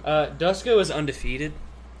Dusko, but Dusko is undefeated.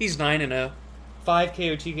 He's 9-0. 5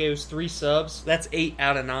 KO TKOs, 3 subs. That's 8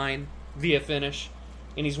 out of 9 via finish.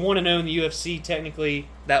 And he's 1-0 in the UFC. Technically,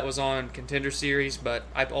 that was on Contender Series, but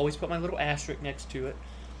I've always put my little asterisk next to it.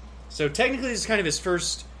 So technically, this is kind of his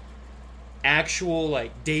first actual,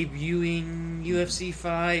 debuting UFC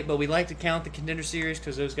fight, but we like to count the Contender Series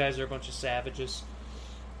because those guys are a bunch of savages.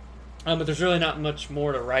 But there's really not much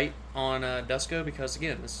more to write on Dusko because,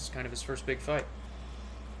 again, this is kind of his first big fight.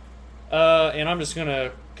 And I'm just going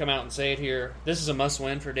to come out and say it here. This is a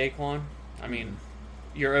must-win for Daquan. I mean,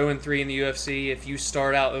 you're 0-3 in the UFC. If you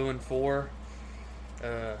start out 0-4,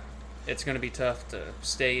 it's going to be tough to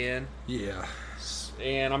stay in. Yeah.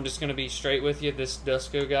 And I'm just going to be straight with you. This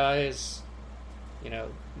Dusko guy is,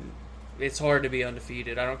 it's hard to be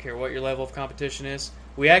undefeated. I don't care what your level of competition is.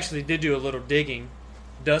 We actually did do a little digging.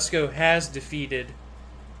 Dusko has defeated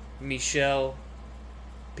Michel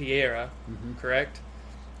Pereira, correct?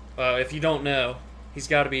 If you don't know, He's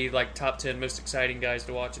got to be like top 10 most exciting guys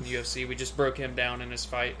to watch in the UFC. We just broke him down in his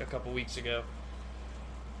fight a couple weeks ago.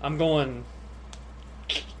 I'm going.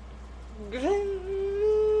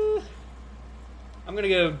 I'm going to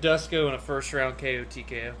go Dusko in a first round KO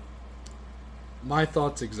TKO. My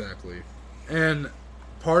thoughts exactly. And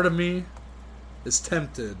part of me is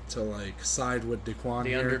tempted to like side with Daquan The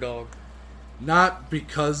here. underdog. Not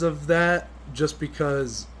because of that, just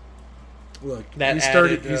because look, That he's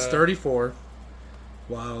added, 30 he's 34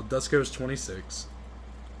 while Dusko's 26.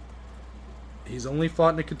 He's only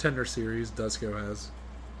fought in a contender series, Dusko has.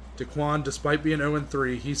 Daquan, despite being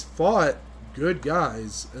 0-3, he's fought good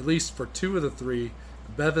guys, at least for two of the three,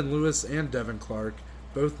 Bevan Lewis and Devin Clark,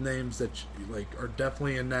 both names that like are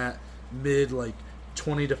definitely in that mid like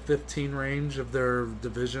 20 to 15 range of their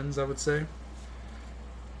divisions, I would say.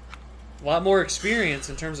 A lot more experience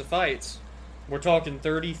in terms of fights. We're talking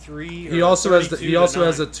 33. He also has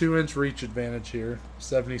has a 2-inch reach advantage here,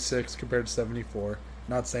 76 compared to 74.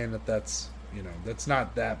 Not saying that that's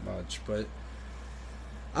not that much, but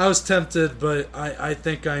I was tempted, but I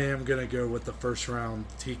think I am gonna go with the first round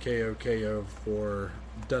TKO KO for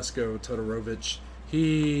Dusko Todorovic.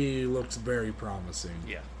 He looks very promising.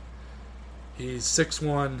 Yeah. He's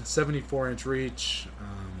 6'1", 74-inch reach,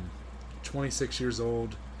 26 years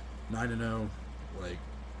old, 9-0, like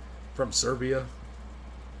from Serbia.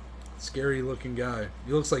 Scary looking guy.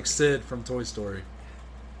 He looks like Sid from Toy Story.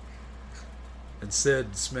 And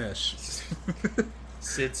Sid Smash.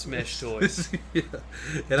 Sid Smash toys. Yeah.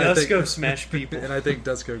 And Dusko smash people. And I think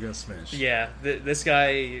Dusko gonna smash. Yeah, this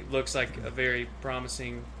guy looks like a very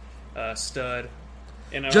promising stud.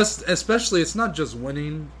 And Just especially, it's not just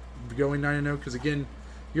winning, going 9-0, because again,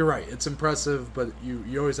 you're right, it's impressive, but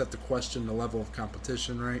you always have to question the level of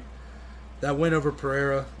competition, right? That win over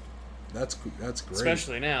Pereira, that's great.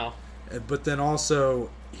 especially now. But then also,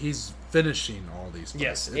 he's finishing all these fights.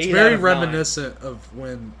 Yes, it's 8 very out of 9. reminiscent of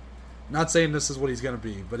when. Not saying this is what he's going to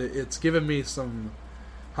be, but it's given me some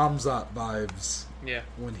Hamzat vibes. Yeah.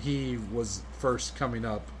 When he was first coming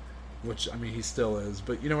up, which I mean he still is,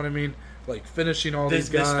 but you know what I mean. Like finishing all these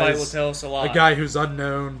guys. This fight will tell us a lot. A guy who's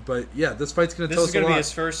unknown, but yeah, this fight's going to tell us a lot. This is going to be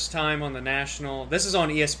his first time on the national. This is on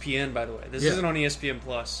ESPN, by the way. This isn't on ESPN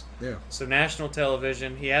Plus. Yeah. So national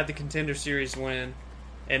television. He had the Contender Series win,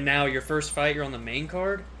 and now your first fight, you're on the main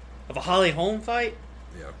card of a Holly Holm fight.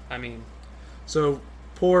 Yeah. I mean, so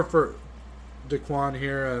poor for Daquan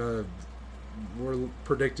here. We're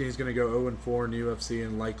predicting he's going to go 0-4 in the UFC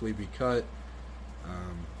and likely be cut.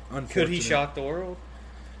 could he shock the world?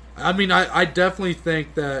 I mean, I definitely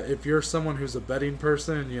think that if you're someone who's a betting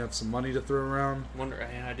person and you have some money to throw around,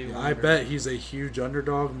 I bet he's a huge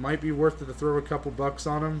underdog. Might be worth it to throw a couple bucks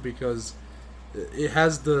on him because it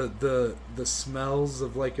has the smells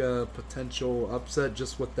of like a potential upset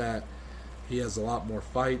just with that. He has a lot more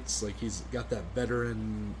fights. Like he's got that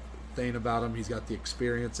veteran thing about him. He's got the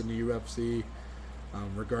experience in the UFC,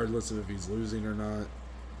 regardless of if he's losing or not.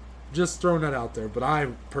 Just throwing that out there, but I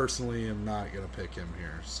personally am not going to pick him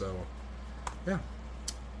here. So, yeah.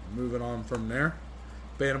 Moving on from there.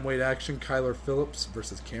 Bantamweight action, Kyler Phillips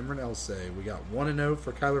versus Cameron Elsay. We got 1-0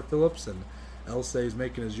 for Kyler Phillips, and Elsay is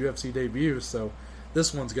making his UFC debut, so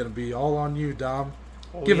this one's going to be all on you, Dom.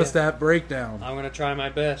 Give us that breakdown. I'm going to try my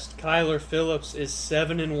best. Kyler Phillips is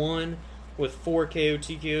 7-1 with 4 KO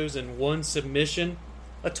TKOs and 1 submission.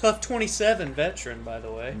 A tough 27 veteran, by the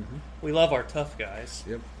way. Mm-hmm. We love our tough guys.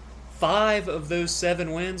 Yep. 5 of those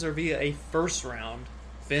 7 wins are via a first-round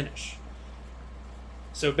finish.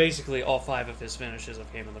 So basically, all 5 of his finishes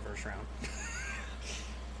have came in the first round.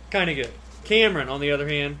 Kind of good. Cameron, on the other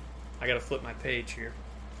hand, I got to flip my page here,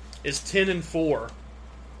 is 10-4,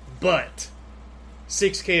 but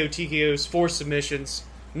 6 KO TKOs, 4 submissions.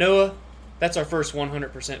 Noah, that's our first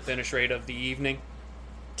 100% finish rate of the evening.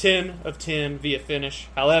 10 of 10 via finish.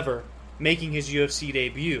 However, making his UFC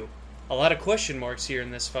debut. A lot of question marks here in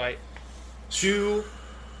this fight. 2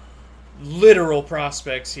 literal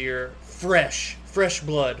prospects here. Fresh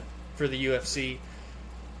blood for the UFC.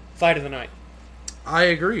 Fight of the night. I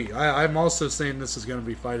agree. I'm also saying this is going to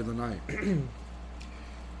be fight of the night.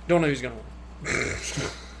 Don't know who's going to win.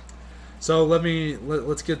 So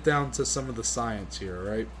let's get down to some of the science here,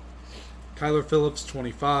 right? Kyler Phillips,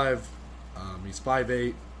 25. He's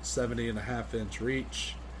 5'8", 70.5-inch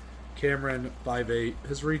reach. Cameron, 5'8".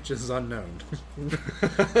 His reach is unknown.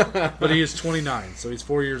 But he is 29, so he's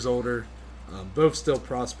 4 years older. Both still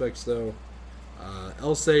prospects, though.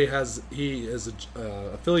 Elsay is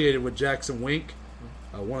affiliated with Jackson Wink,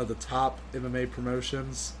 one of the top MMA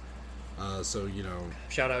promotions. So, you know...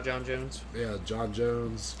 Shout out John Jones. Yeah, John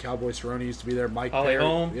Jones. Cowboy Cerrone used to be there. Mike Holly Perry.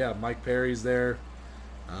 Holm. Yeah, Mike Perry's there.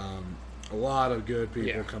 A lot of good people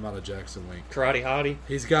Yeah. come out of Jackson Wink. Karate Hottie.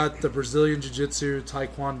 He's got the Brazilian Jiu-Jitsu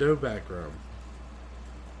Taekwondo background.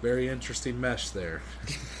 Very interesting mesh there.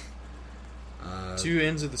 Two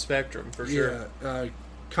ends of the spectrum, for sure. Yeah,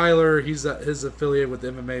 Kyler, his affiliate with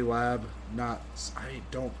MMA Lab.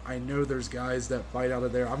 I know there's guys that fight out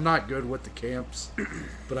of there. I'm not good with the camps,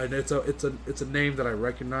 but I know it's a name that I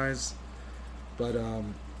recognize. But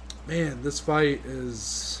man, this fight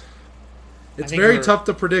is very tough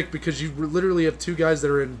to predict because you literally have two guys that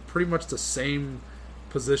are in pretty much the same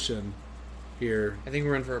position here. I think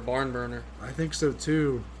we're in for a barn burner. I think so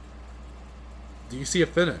too. Do you see a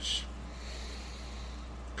finish?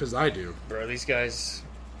 Because I do. Bro, these guys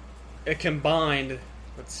combined,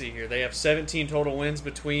 let's see here, they have 17 total wins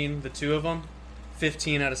between the two of them.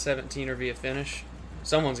 15 out of 17 are via finish.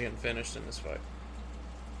 Someone's getting finished in this fight.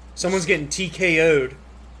 Someone's getting TKO'd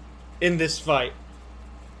in this fight.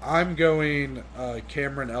 I'm going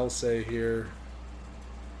Cameron Elsay here.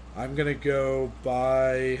 I'm going to go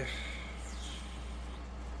by...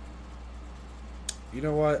 You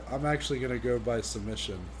know what? I'm actually going to go by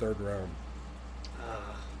submission, third round.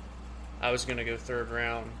 I was going to go third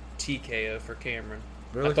round TKO for Cameron.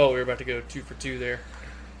 Really? I thought we were about to go 2 for 2 there.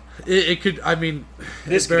 It could, I mean...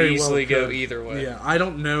 This could very easily well go either way. Yeah, I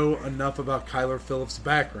don't know enough about Kyler Phillips'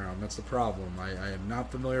 background. That's the problem. I am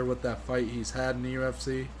not familiar with that fight he's had in the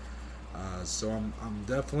UFC. So I'm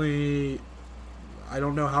definitely... I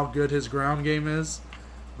don't know how good his ground game is,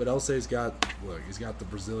 but Elsay's he's got the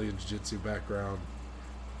Brazilian Jiu-Jitsu background.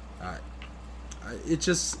 It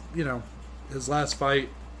just, his last fight,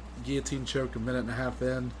 guillotine choke a minute and a half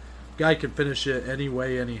in. Guy can finish it any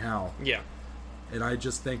way, anyhow. Yeah. And I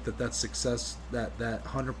just think that success, that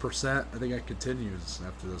 100%, I think that continues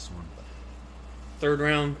after this one. Third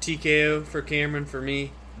round TKO for Cameron for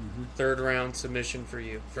me. Mm-hmm. Third round submission for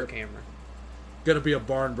you, for Cameron. Going to be a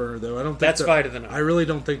barn burner, though. I don't think That's fight of the night. I really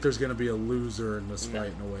don't think there's going to be a loser in this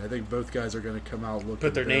fight in a way. I think both guys are going to come out looking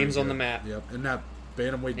Put their very names on good. the map. Yep, in that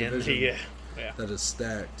bantamweight division Yeah. that is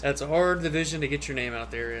stacked. That's a hard division to get your name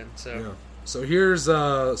out there in. So Yeah. So here's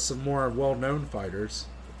some more well-known fighters.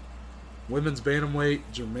 Women's bantamweight,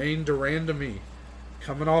 Germaine Durandamy,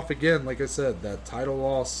 coming off again, like I said, that title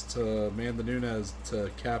loss to Amanda Nunes to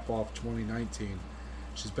cap off 2019.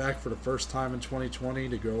 She's back for the first time in 2020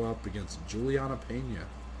 to go up against Juliana Pena.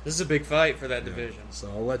 this is a big fight for that division. So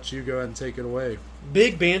I'll let you go ahead and take it away.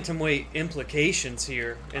 Big bantamweight implications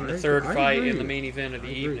here in the third I fight agree. in the main event of the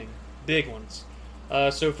I agree. evening. Big ones.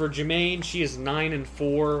 So for Germaine, she is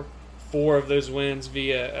 9-4. 4 of those wins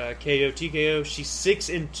via KO, TKO. She's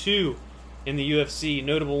 6-2 in the UFC.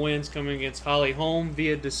 Notable wins coming against Holly Holm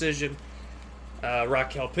via decision.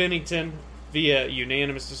 Raquel Pennington via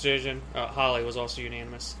unanimous decision. Holly was also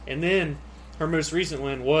unanimous. And then her most recent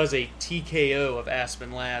win was a TKO of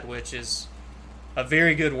Aspen Ladd, which is a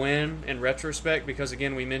very good win in retrospect because,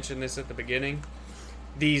 again, we mentioned this at the beginning.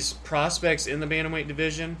 These prospects in the bantamweight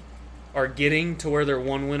division are getting to where they're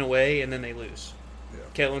one win away and then they lose. Yeah.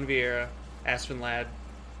 Ketlin Vieira, Aspen Ladd,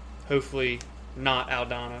 hopefully not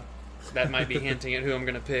Aldana. That might be hinting at who I'm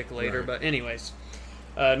going to pick later. Right. But anyways,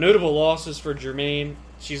 notable losses for Germaine.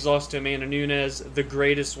 She's lost to Amanda Nunes, the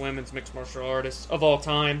greatest women's mixed martial artist of all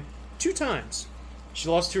time, 2 times. She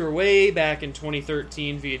lost to her way back in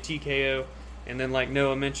 2013 via TKO, and then, like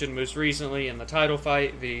Noah mentioned, most recently in the title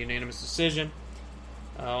fight via unanimous decision.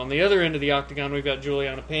 On the other end of the octagon, we've got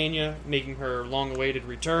Juliana Pena making her long-awaited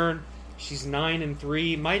return. She's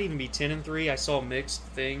 9-3, might even be 10-3. I saw mixed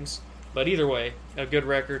things, but either way, a good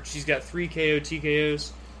record. She's got 3 KO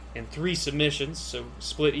TKOs and 3 submissions, so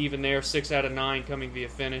split even there. 6 out of 9 coming via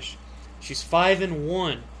finish. She's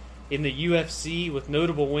 5-1 in the UFC with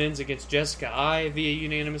notable wins against Jessica Ai via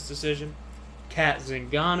unanimous decision, Kat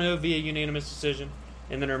Zingano via unanimous decision,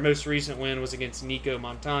 and then her most recent win was against Nico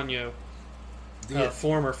Montano,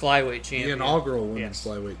 former flyweight champion. The inaugural women's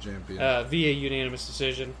flyweight champion. Via unanimous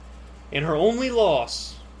decision. And her only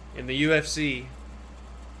loss in the UFC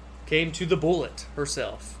came to the Bullet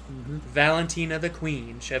herself. Mm-hmm. Valentina the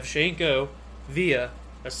Queen Shevchenko via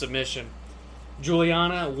a submission.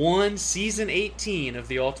 Juliana won Season 18 of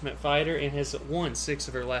The Ultimate Fighter and has won 6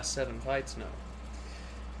 of her last 7 fights now.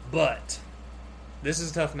 But this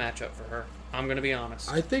is a tough matchup for her. I'm going to be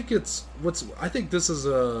honest. I think this is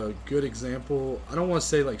a good example. I don't want to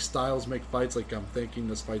say like styles make fights, like I'm thinking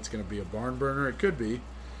this fight's going to be a barn burner. It could be.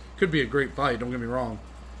 Could be a great fight, don't get me wrong.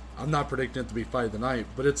 I'm not predicting it to be fight of the night,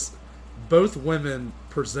 but it's both women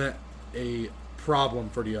present a problem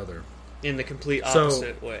for the other. In the complete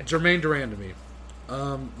opposite way. Germaine Durandamy.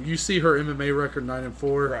 You see her MMA record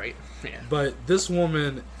 9-4. Right. Yeah. But this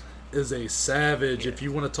woman is a savage. Yeah. If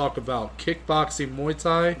you want to talk about kickboxing, Muay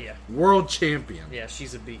Thai, Yeah. world champion. Yeah,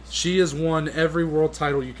 she's a beast. She has won every world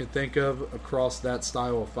title you can think of across that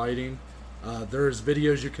style of fighting. There's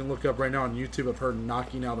videos you can look up right now on YouTube of her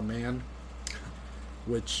knocking out a man,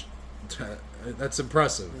 which that's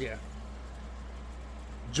impressive. Yeah.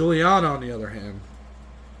 Juliana, on the other hand,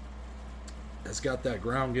 has got that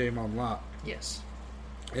ground game on lock. Yes.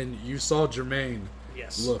 And you saw Jermaine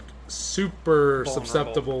Yes. look super Vulnerable,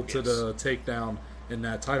 susceptible to yes. the takedown in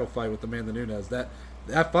that title fight with Amanda Nunes. That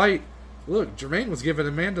fight, look, Jermaine was giving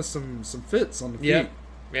Amanda some fits on the feet. Yep.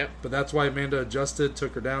 Yep. But that's why Amanda adjusted,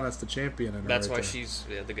 took her down as the champion. And That's why she's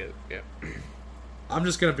the GOAT. Yep. I'm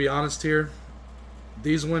just going to be honest here.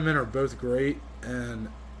 These women are both great, and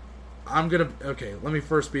I'm going to... Okay, let me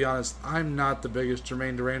first be honest. I'm not the biggest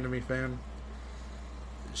Jermaine Durandamy fan.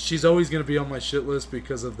 She's always going to be on my shit list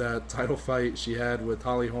because of that title fight she had with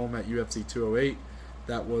Holly Holm at UFC 208.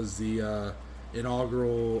 That was the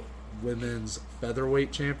inaugural women's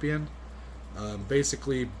featherweight champion.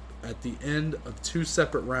 Basically, at the end of 2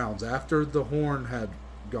 separate rounds, after the horn had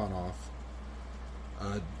gone off,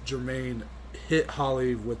 Jermaine hit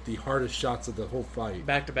Holly with the hardest shots of the whole fight.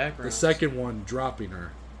 Back-to-back The rounds. second one dropping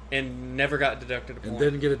her. And never got deducted a point. And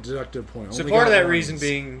didn't get a deducted point. So Only part of got that warnings. reason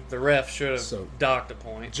being the ref should have So- docked a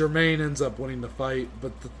point. Jermaine ends up winning the fight,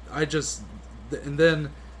 but and then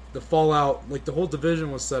the fallout, like the whole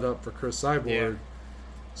division was set up for Chris Cyborg. Yeah.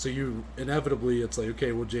 So inevitably it's like,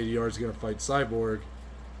 okay, well JDR is going to fight Cyborg,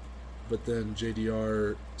 but then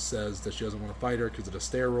JDR says that she doesn't want to fight her because of the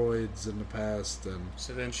steroids in the past, and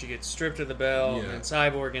So then she gets stripped of the belt, Yeah. and then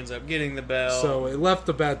Cyborg ends up getting the belt. so it left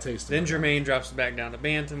a bad taste. then in my mouth. Jermaine drops it back down to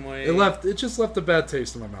bantamweight. It just left a bad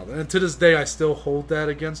taste in my mouth, and to this day I still hold that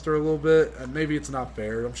against her a little bit. And maybe it's not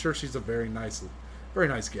fair. I'm sure she's a very nice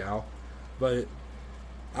gal, but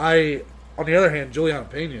on the other hand, Juliana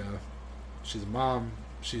Pena, she's a mom.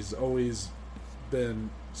 She's always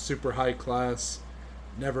been super high class,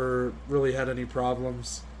 never really had any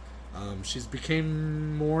problems. She's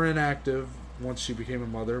became more inactive once she became a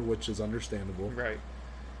mother, which is understandable. Right.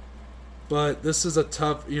 But this is a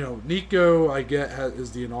tough, Nico, I get,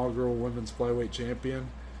 is the inaugural women's flyweight champion.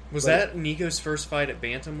 Was But- that Nico's first fight at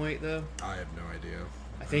bantamweight, though? I have no idea.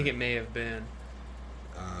 I think it may have been.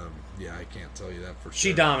 Yeah, I can't tell you that for sure.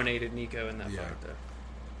 She dominated Nico in that Yeah. fight,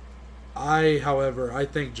 though. However, I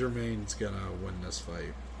think Jermaine's going to win this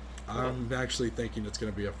fight. I'm actually thinking it's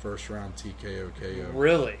going to be a first round TKO KO.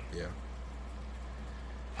 Really? Yeah.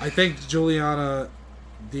 I think Juliana,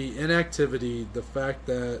 the inactivity, the fact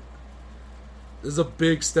that this is a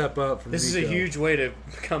big step up from This Nico. is a huge way to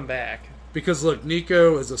come back. Because look,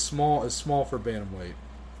 Nico is small for bantamweight,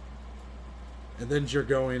 and then you're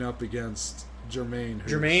going up against Jermaine.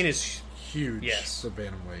 Who's Jermaine is... huge Yes. for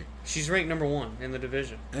bantamweight, She's ranked number 1 in the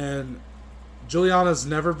division. and Juliana's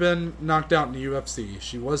never been knocked out in the UFC.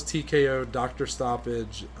 She was TKO, doctor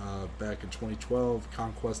stoppage, back in 2012,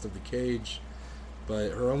 Conquest of the Cage,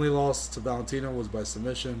 but her only loss to Valentina was by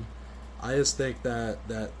submission. I just think that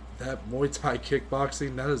Muay Thai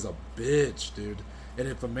kickboxing, that is a bitch, dude. And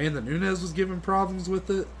if Amanda Nunes was given problems with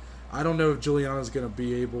it, I don't know if Juliana's going to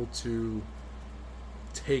be able to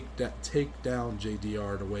take down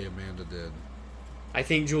JDR the way Amanda did. I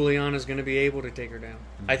think Juliana's going to be able to take her down.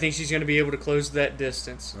 I think she's going to be able to close that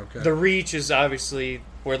distance. Okay. The reach is obviously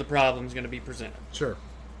where the problem's going to be presented. Sure.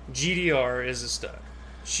 GDR is a stud.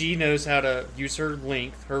 She knows how to use her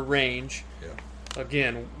length, her range. Yeah.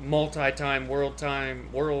 Again, multi-time world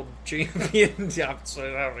champion.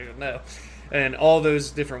 So I don't even know. And all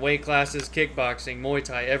those different weight classes, kickboxing, Muay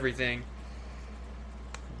Thai, everything.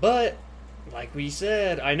 But, like we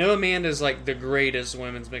said, I know Amanda's like the greatest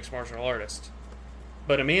women's mixed martial artist.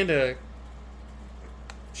 But Amanda,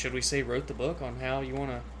 should we say, wrote the book on how you want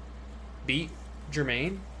to beat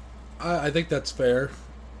Jermaine? I think that's fair.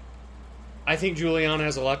 I think Juliana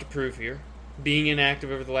has a lot to prove here. Being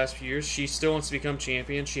inactive over the last few years, she still wants to become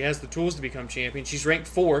champion. She has the tools to become champion. She's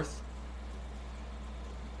ranked 4th.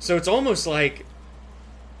 So it's almost like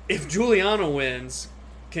if Juliana wins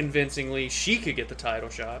convincingly, she could get the title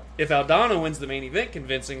shot. If Aldana wins the main event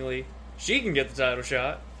convincingly, she can get the title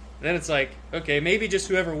shot. Then it's like, okay, maybe just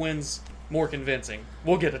whoever wins more convincing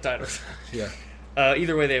will get a title shot. Yeah.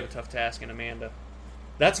 Either way, they have a tough task in Amanda.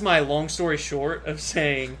 That's my long story short of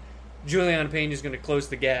saying Juliana Pena is going to close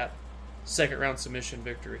the gap. Second round submission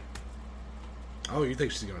victory. Oh, you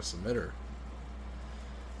think she's going to submit her?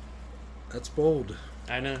 That's bold.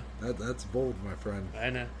 I know. That's bold, my friend.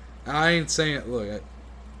 I know. I ain't saying, look,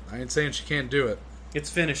 I ain't saying she can't do it.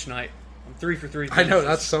 It's finish night. I'm 3 for 3. I know,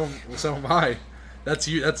 finishes. so am I. That's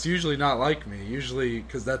usually not like me. Usually,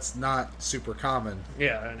 because that's not super common.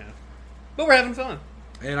 Yeah, I know. But we're having fun.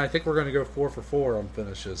 And I think we're going to go 4 for 4 on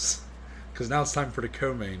finishes. Because now it's time for the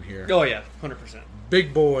co-main here. Oh, yeah, 100%.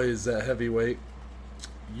 Big boys at heavyweight.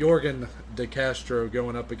 Jorgen De Castro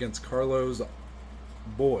going up against Carlos'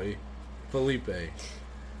 boy, Felipe.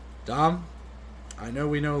 Dom, I know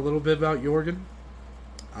we know a little bit about Jorgen.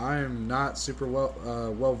 I am not super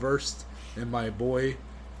well versed in my boy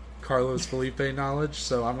Carlos Felipe knowledge,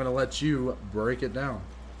 so I'm going to let you break it down.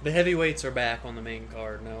 The heavyweights are back on the main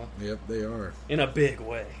card, Noah. Yep, they are. In a big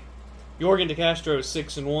way. Jorgen De Castro is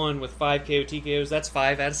 6-1 with 5 KO TKOs. That's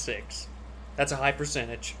 5 out of 6. That's a high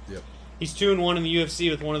percentage. Yep. He's 2-1 in the UFC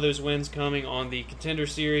with one of those wins coming on the Contender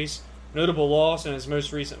Series. Notable loss in his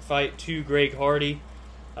most recent fight to Greg Hardy.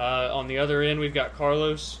 On the other end, we've got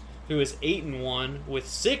Carlos, who is 8-1 with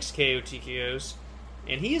 6 KO TKOs,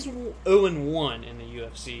 and he is 0-1 in the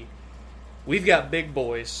UFC. We've got big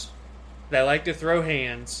boys that like to throw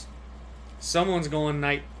hands. Someone's going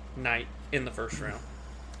night in the first round.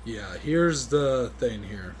 Yeah, here's the thing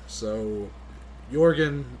here. So,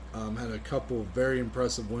 Jorgen had a couple very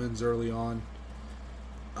impressive wins early on.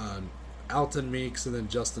 Alton Meeks and then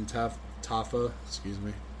Justin Tafa, excuse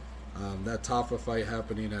me. That Tafa fight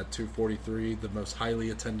happening at 243, the most highly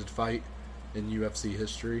attended fight in UFC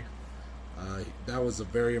history. That was a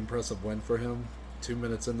very impressive win for him, 2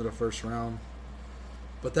 minutes into the first round.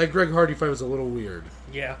 But that Greg Hardy fight was a little weird.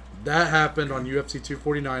 Yeah. That happened on UFC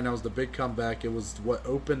 249. That was the big comeback. It was what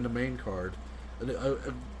opened the main card. A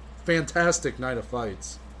fantastic night of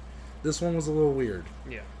fights. This one was a little weird.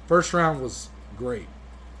 Yeah. First round was great.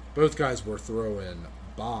 Both guys were throwing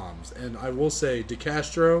bombs. And I will say, De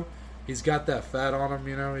Castro, he's got that fat on him,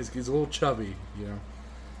 you know. He's a little chubby, you know.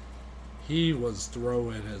 He was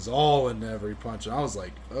throwing his all into every punch. And I was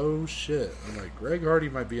like, oh shit. I'm like, Greg Hardy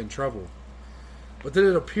might be in trouble. But then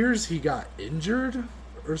it appears he got injured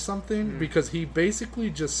or something because he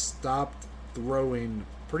basically just stopped throwing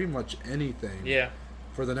pretty much anything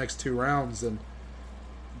for the next 2 rounds, and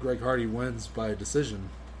Greg Hardy wins by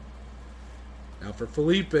decision. Now for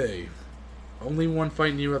Felipe, only one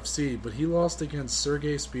fight in UFC, but he lost against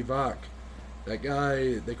Sergey Spivak. That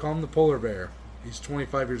guy, they call him the polar bear. He's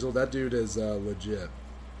 25 years old. That dude is legit.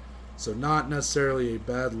 So not necessarily a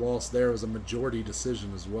bad loss there. It was a majority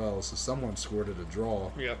decision as well. So someone scored it a draw.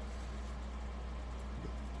 Yep.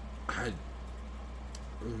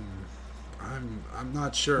 I'm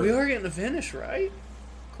not sure. We are getting a finish, right?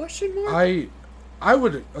 Question mark? I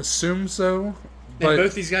would assume so. But and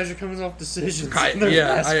both these guys are coming off decisions.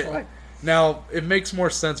 Now it makes more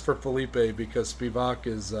sense for Felipe because Spivak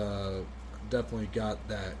is definitely got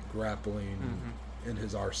that grappling in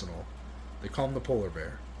his arsenal. They call him the polar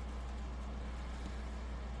bear.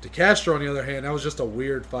 De Castro, on the other hand, that was just a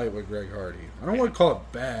weird fight with Greg Hardy. I don't want to call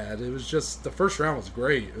it bad. It was just, the first round was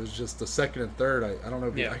great. It was just the second and third. I don't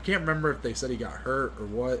know. I can't remember if they said he got hurt or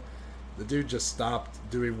what. The dude just stopped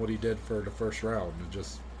doing what he did for the first round.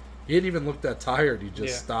 He didn't even look that tired. He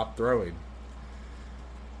just stopped throwing.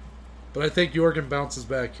 But I think Jorgen bounces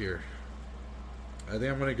back here. I think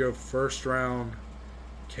I'm going to go first round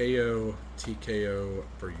KO, TKO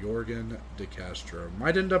for Jorgen De Castro.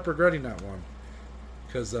 Might end up regretting that one.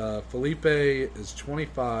 Because Felipe is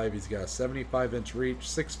 25. He's got a 75-inch reach,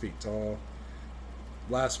 6 feet tall.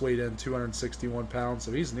 Last weighed in 261 pounds,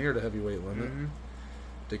 so he's near the heavyweight limit.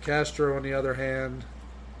 De Castro, on the other hand,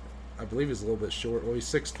 I believe he's a little bit short. Well, he's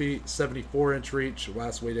 6 feet, 74-inch reach.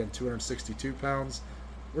 Last weighed in 262 pounds.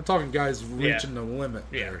 We're talking guys reaching the limit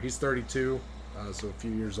there. He's 32, so a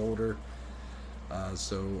few years older.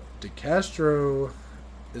 So De Castro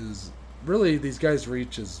is... Really, these guys'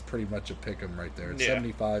 reach is pretty much a pick-em right there. It's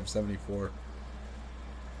 75, 74.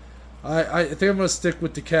 I think I'm going to stick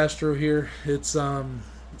with De Castro here. It's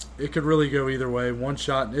it could really go either way. One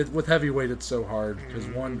shot with heavyweight, it's so hard because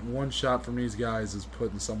one shot from these guys is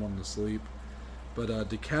putting someone to sleep. But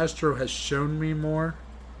De Castro has shown me more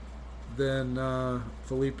than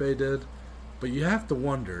Felipe did. But you have to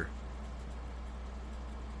wonder.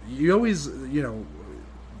 You always,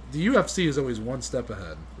 the UFC is always one step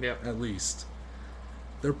ahead, at least.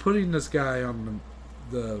 They're putting this guy on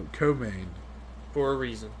the co-main. For a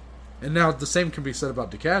reason. And now the same can be said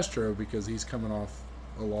about De Castro because he's coming off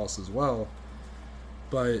a loss as well.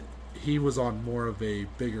 But he was on more of a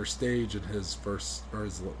bigger stage in his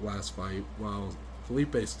last fight, while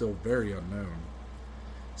Felipe is still very unknown.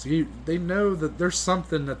 So they know that there's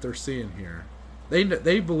something that they're seeing here.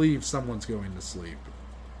 They believe someone's going to sleep.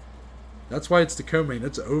 That's why it's the co-main.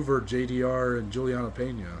 It's over JDR and Juliana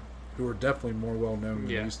Pena, who are definitely more well-known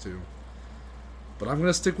than these two. But I'm going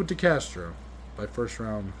to stick with De Castro by first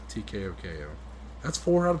round TKO KO. That's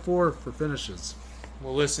 4 out of 4 for finishes.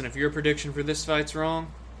 Well, listen, if your prediction for this fight's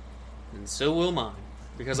wrong, And so will mine.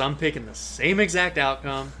 Because I'm picking the same exact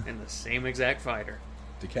outcome and the same exact fighter.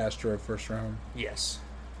 DeCastro first round. Yes.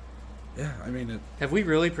 Yeah, I mean it. Have we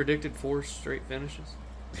really predicted 4 straight finishes?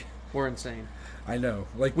 We're insane. I know.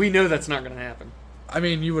 Like We know that's not going to happen. I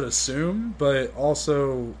mean, you would assume, but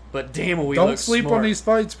also But damn, will we don't look sleep smart. on these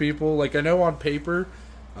fights, people. Like I know on paper,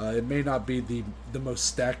 it may not be the most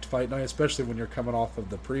stacked fight night, especially when you're coming off of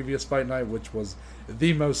the previous fight night, which was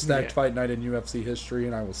the most stacked fight night in UFC history,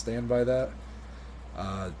 and I will stand by that.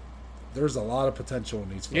 There's a lot of potential in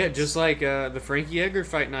these fights. Yeah, just like the Frankie Edgar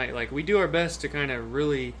fight night. Like, we do our best to kind of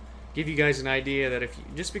really give you guys an idea that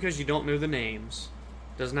just because you don't know the names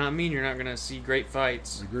does not mean you're not going to see great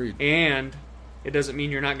fights. Agreed. And it doesn't mean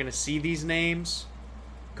you're not going to see these names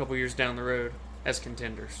a couple years down the road as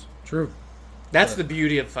contenders. True. That's the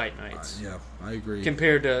beauty of fight nights. Yeah, I agree.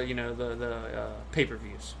 Compared to, the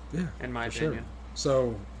pay-per-views, Yeah, in my for sure. opinion.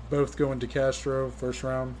 So, both going to Castro, first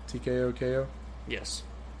round, TKO, KO? Yes.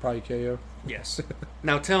 Probably KO. Yes.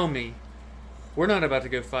 Now tell me, we're not about to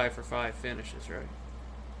go 5 for 5 finishes, right?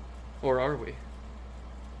 Or are we?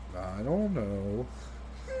 I don't know.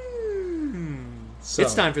 So,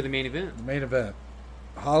 It's time for the main event. the main event.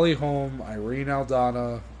 Holly Holm, Irene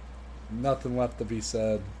Aldana. Nothing left to be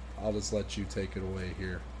said. I'll just let you take it away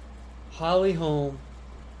here. Holly Holm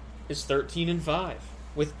is 13-5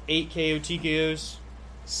 with 8 KO TKOs,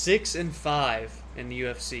 6-5 in the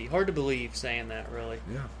UFC. Hard to believe saying that, really.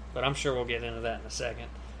 Yeah. But I'm sure we'll get into that in a second.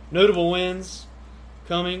 Notable wins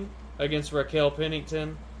coming against Raquel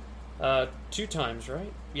Pennington. 2 times,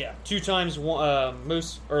 right? Yeah, 2 times.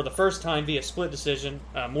 The first time via split decision.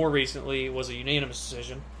 More recently was a unanimous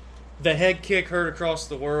decision. The head kick heard across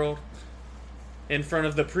the world in front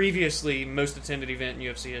of the previously most attended event in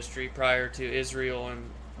UFC history prior to Israel and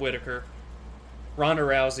Whitaker. Ronda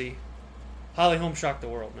Rousey. Holly Holm shocked the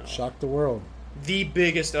world now. Shocked the world. The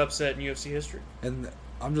biggest upset in UFC history. And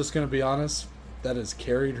I'm just going to be honest, that has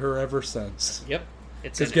carried her ever since. Yep.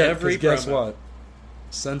 It's in Because every guess promo. what?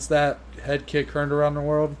 Since that head kick turned around the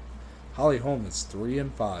world, Holly Holm is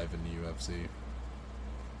 3-5 in the UFC.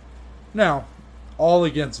 Now, all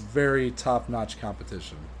against very top-notch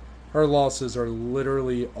competition. Her losses are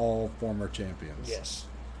literally all former champions. Yes.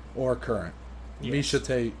 Or current. Yes. Misha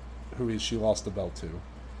Tate, she lost the belt to.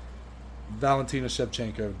 Valentina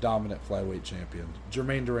Shevchenko, dominant flyweight champion.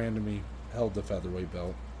 Jermaine Durandamy held the featherweight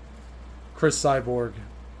belt. Chris Cyborg,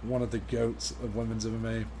 one of the GOATs of women's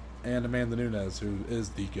MMA. And Amanda Nunes, who is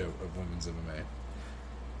the GOAT of women's MMA.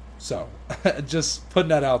 So, just putting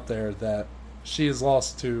that out there that she has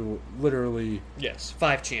lost to literally... Yes.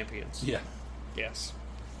 5 champions. Yeah. Yes.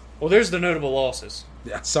 Well, there's the notable losses.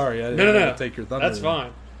 Yeah, sorry, I didn't want to take your thunder. That's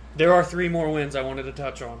fine. There are 3 more wins I wanted to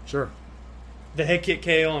touch on. Sure. The head kick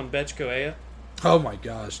KO on Betch Correia. Oh my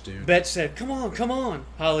gosh, dude. Betch said, come on, come on.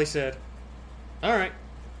 Holly said, all right.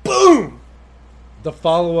 Boom! The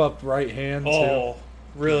follow-up right hand, Oh,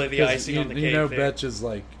 really the 'Cause icing on the cake. You know there. Betch is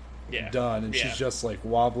like Yeah. done, and Yeah. she's just like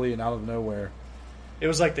wobbly and out of nowhere. It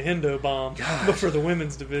was like the Hendo bomb, Gosh. but for the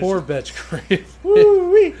women's division. Poor Betch Crave.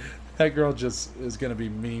 Woo-wee. That girl just is going to be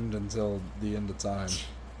memed until the end of time.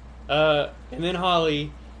 And then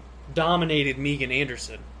Holly dominated Megan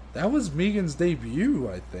Anderson. That was Megan's debut,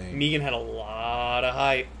 I think. Megan had a lot of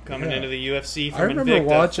hype coming Yeah. into the UFC I from remember Invicta,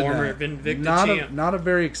 watching former that. Invicta Not champ. not a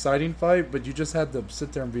very exciting fight, but you just had to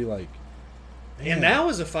sit there and be like, man. And that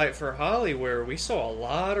was a fight for Holly where we saw a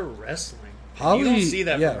lot of wrestling. Holly, You don't see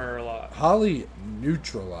that yeah. from her a lot. Holly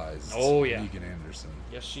neutralized Oh, yeah. Megan Anderson.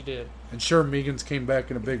 Yes, she did. And sure, Megan's came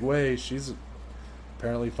back in a big way. She's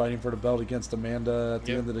apparently fighting for the belt against Amanda at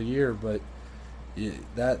the Yep. end of the year, but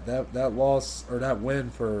that loss or that win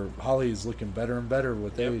for Holly is looking better and better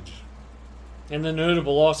with Yep. age. And the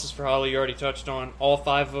notable losses for Holly you already touched on. All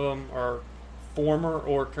 5 of them are former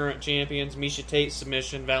or current champions. Misha Tate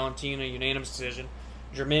submission, Valentina unanimous decision,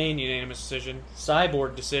 Jermaine unanimous decision,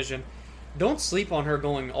 Cyborg decision. Don't sleep on her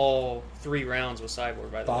going all 3 rounds with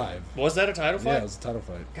Cyborg, by the way. 5. Was that a title fight? Yeah, it was a title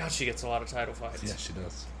fight. God, she gets a lot of title fights. Yeah, she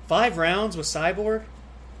does. 5 rounds with Cyborg?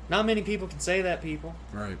 Not many people can say that, people.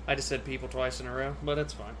 Right. I just said people twice in a row, but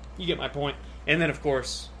that's fine. You get my point. And then, of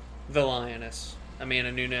course, the Lioness,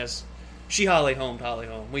 Amanda Nunes. She Holly Holm.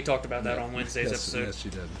 We talked about that on Wednesday's episode. Yes, she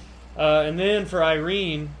did. And then for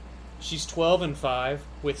Irene, she's 12-5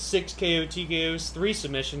 with 6 KO TKOs, 3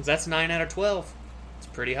 submissions. That's 9 out of 12. It's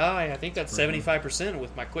pretty high. I think that's 75%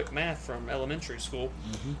 with my quick math from elementary school.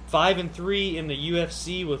 5-3 in the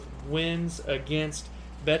UFC with wins against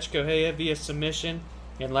Betch Correia via submission.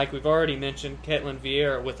 And like we've already mentioned, Ketlin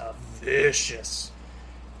Vieira with a vicious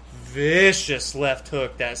left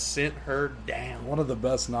hook that sent her down. One of the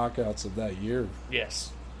best knockouts of that year.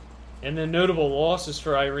 Yes. And then notable losses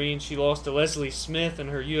for Irene. She lost to Leslie Smith in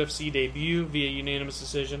her UFC debut via unanimous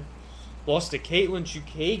decision. Lost to Caitlin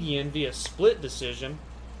Chukagian via split decision.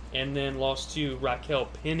 And then lost to Raquel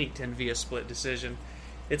Pennington via split decision.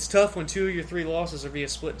 It's tough when 2 of your 3 losses are via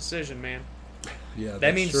split decision, man. Yeah,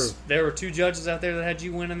 that means true. There were 2 judges out there that had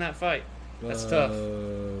you winning that fight. That's tough.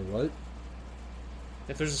 What?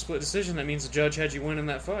 If there's a split decision, that means the judge had you winning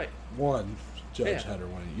that fight. One judge had her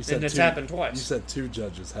winning. You said and it's 2, happened twice. You said 2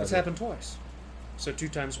 judges had It's happened twice. So 2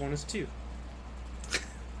 times 1 is 2.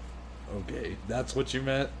 Okay, that's what you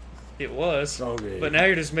meant? It was. Okay. But now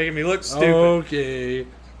you're just making me look stupid. Okay.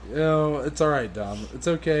 You know, it's all right, Dom. It's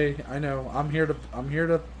okay. I know. I'm here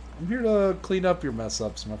to clean up your mess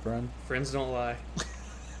ups, my friend. Friends don't lie.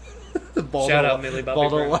 Shout out Millie Bobby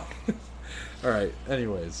Brown. All right.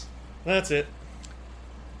 Anyways, that's it.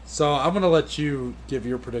 So I'm gonna let you give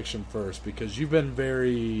your prediction first because you've been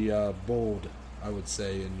very bold, I would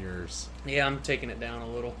say, in yours. Yeah, I'm taking it down a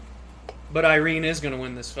little. But Irene is going to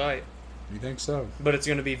win this fight. You think so? But it's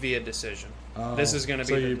going to be via decision. This is going to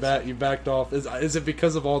be. So you backed off. Is it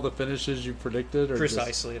because of all the finishes you predicted, or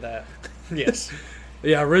precisely that? Yes.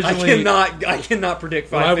 Yeah. Originally, I cannot predict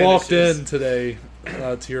 5 when I walked finishes. in today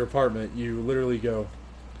to your apartment, you literally go,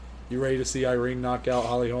 "You ready to see Irene knock out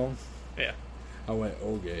Holly Holm?" Yeah. I went,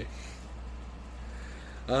 okay.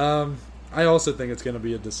 I also think it's going to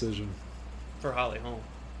be a decision. For Holly Holm.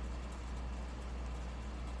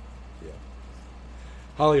 Yeah.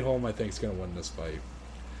 Holly Holm, I think, is going to win this fight.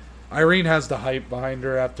 Irene has the hype behind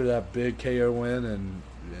her after that big KO win, and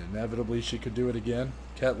inevitably she could do it again.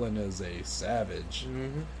 Ketlin is a savage.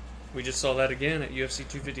 Mm-hmm. We just saw that again at UFC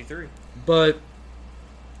 253. But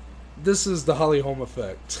this is the Holly Holm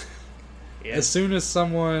effect. Yeah. As soon as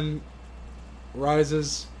someone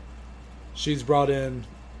rises, she's brought in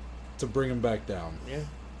to bring him back down. Yeah.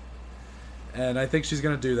 And I think she's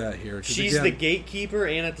going to do that here. She's the gatekeeper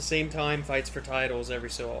and at the same time fights for titles every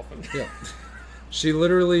so often. Yeah. She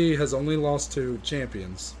literally has only lost to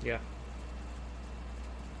champions. Yeah.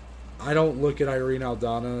 I don't look at Irene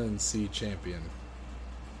Aldana and see champion.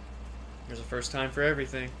 There's a first time for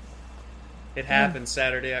everything. It happens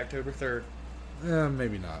Saturday, October 3rd.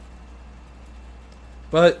 Maybe not.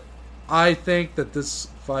 But I think that this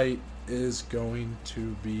fight is going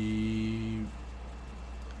to be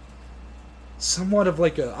somewhat of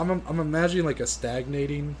like I'm imagining like a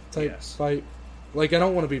stagnating type fight. Like, I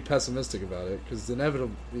don't want to be pessimistic about it because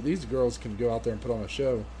inevitably these girls can go out there and put on a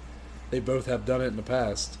show. They both have done it in the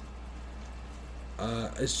past.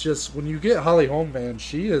 It's just when you get Holly Holm, man,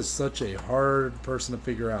 she is such a hard person to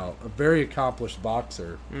figure out. A very accomplished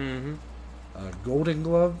boxer. Mm-hmm. Golden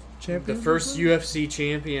Glove champion. The first UFC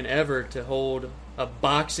champion ever to hold a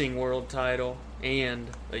boxing world title and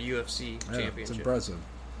a UFC championship. It's impressive.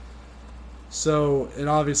 So, and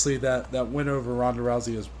obviously that win over Ronda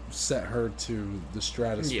Rousey has set her to the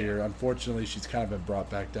stratosphere. Yeah. Unfortunately, she's kind of been brought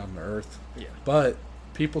back down to earth. Yeah. But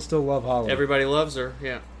people still love Holly. Everybody loves her,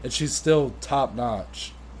 yeah. And she's still top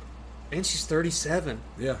notch. And she's 37.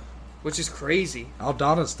 Yeah. Which is crazy.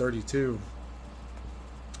 Aldana's 32.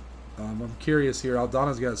 I'm curious here.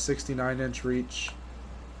 Aldana's got a 69-inch reach.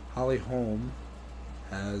 Holly Holm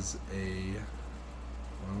has a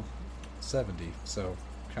 70. So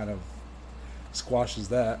kind of squashes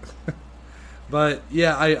that. But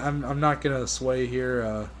yeah, I'm not gonna sway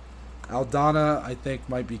here. Aldana, I think,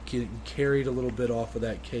 might be getting carried a little bit off of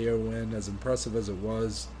that KO win, as impressive as it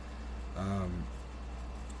was,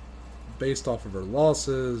 based off of her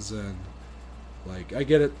losses. And like, I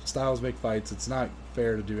get it, styles make fights. It's not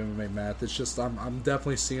fair to do MMA math. It's just I'm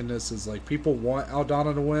definitely seeing this as like people want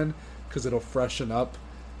Aldana to win because it'll freshen up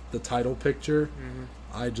the title picture. Mm-hmm.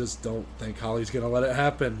 I just don't think Holly's gonna let it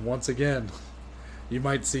happen once again. You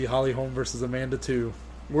might see Holly Holm versus Amanda 2.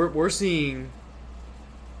 We're seeing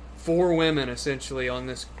 4 women essentially on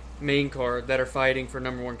this main card that are fighting for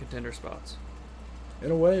number 1 contender spots. In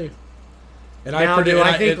a way. And now,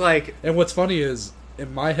 and what's funny is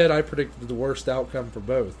in my head I predicted the worst outcome for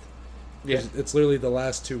both. Yeah. It's literally the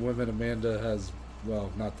last 2 women Amanda has, well,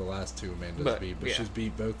 not the last 2 Amanda's beat, but she's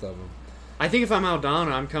beat both of them. I think if I'm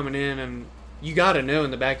Aldana, I'm coming in and you got to know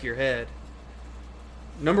in the back of your head,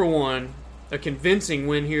 number 1, a convincing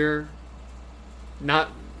win here.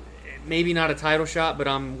 Maybe not a title shot, but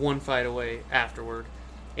I'm 1 fight away afterward.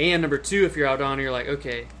 And number 2, if you're Aldana, you're like,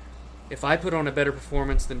 okay, if I put on a better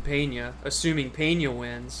performance than Pena, assuming Pena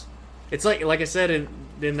wins, it's like I said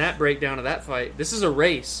in that breakdown of that fight, this is a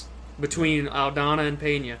race between Aldana and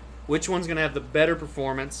Pena. Which one's going to have the better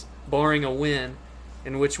performance, barring a win,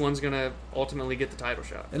 and which one's going to ultimately get the title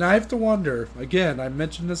shot? And I have to wonder, again, I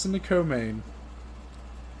mentioned this in the co-main,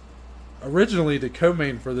 originally the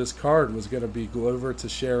co-main for this card was going to be Glover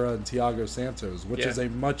Teixeira and Thiago Santos, which is a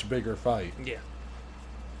much bigger fight. Yeah.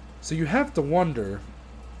 So you have to wonder,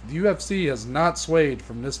 the UFC has not swayed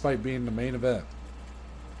from this fight being the main event.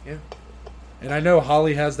 Yeah. And I know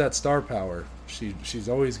Holly has that star power. She's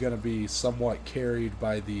always going to be somewhat carried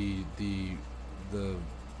by the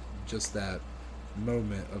just that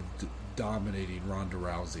moment of dominating Ronda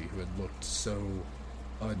Rousey, who had looked so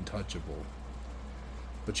untouchable.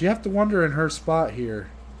 But you have to wonder in her spot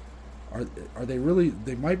here, are they really?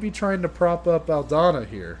 They might be trying to prop up Aldana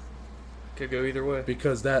here. Could go either way.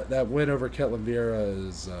 Because that win over Ketlin Vieira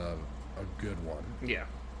is a good one. Yeah.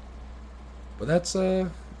 But that's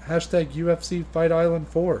hashtag UFC Fight Island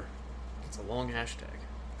 4. It's a long hashtag.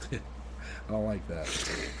 I don't like that.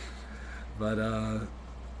 But,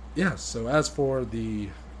 yeah, so as for the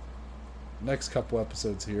next couple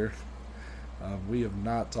episodes here, we have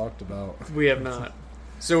not talked about... We have not.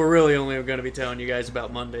 So we're really only going to be telling you guys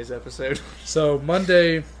about Monday's episode. So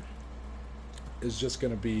Monday is just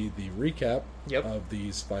going to be the recap Yep. of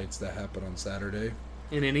these fights that happen on Saturday.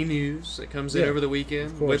 And any news that comes in over the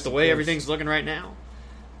weekend, course, with the way course. everything's looking right now,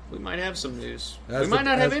 we might have some news. As we might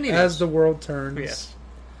not have any news. As the world turns. Yes.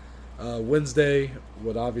 Wednesday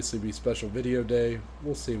would obviously be special video day.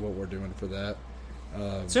 We'll see what we're doing for that.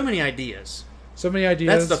 So many ideas. So many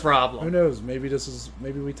ideas. That's the problem. Who knows? Maybe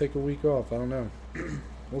we take a week off. I don't know.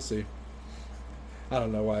 We'll see. I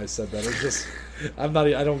don't know why I said that. It's just I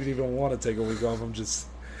don't even want to take a week off. I'm just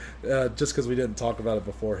because we didn't talk about it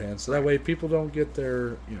beforehand. So that way people don't get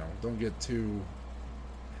don't get too.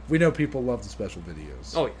 We know people love the special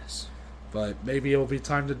videos. Oh yes. But maybe it'll be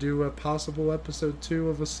time to do a possible episode 2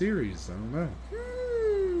 of a series. I don't know.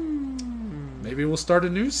 Maybe we'll start a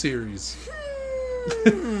new series.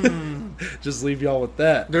 Just leave y'all with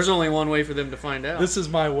that. There's only one way for them to find out. This is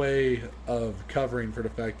my way of covering for the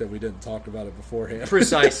fact that we didn't talk about it beforehand.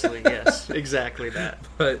 Precisely, yes. Exactly that.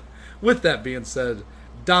 But with that being said,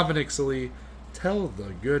 Dominic Salee, tell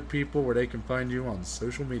the good people where they can find you on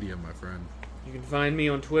social media, my friend. You can find me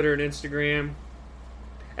on Twitter and Instagram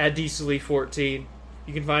at DSalee14.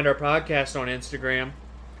 You can find our podcast on Instagram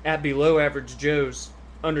at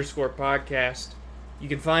BelowAverageJoes_podcast. You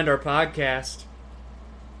can find our podcast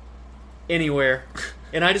anywhere.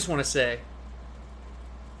 And I just want to say,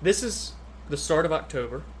 this is the start of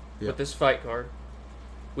October with this fight card.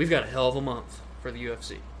 We've got a hell of a month for the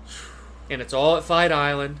UFC. And it's all at Fight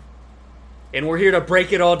Island. And we're here to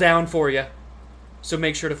break it all down for you. So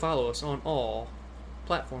make sure to follow us on all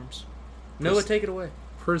platforms. Noah, take it away.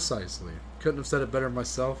 Precisely. Couldn't have said it better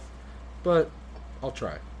myself, but I'll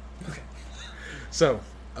try. Okay. So,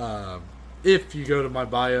 if you go to my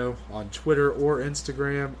bio on Twitter or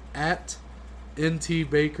Instagram at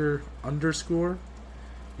ntbaker_,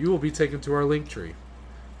 you will be taken to our link tree,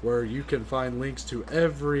 where you can find links to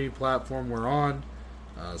every platform we're on,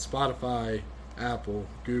 Spotify, Apple,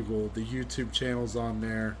 Google, the YouTube channel's on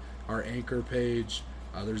there, our Anchor page.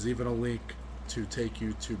 There's even a link to take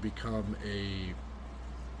you to become a,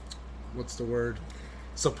 what's the word?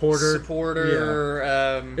 Supporter.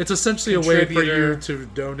 Yeah. It's essentially a way for you to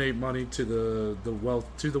donate money to the wealth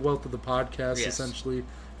of the podcast, yes. essentially,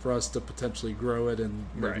 for us to potentially grow it and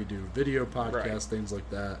maybe do video podcasts, things like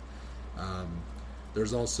that.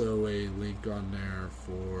 There's also a link on there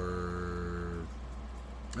for...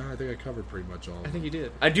 I think I covered pretty much all of them. I think you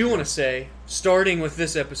did. I do want to say, starting with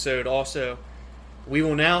this episode also, we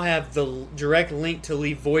will now have the direct link to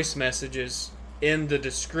leave voice messages in the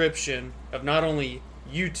description of not only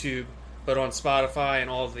YouTube, but on Spotify and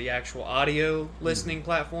all of the actual audio listening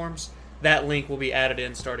platforms. That link will be added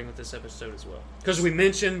in starting with this episode as well. Because we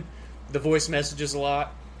mentioned the voice messages a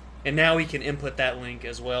lot, and now we can input that link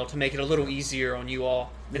as well to make it a little easier on you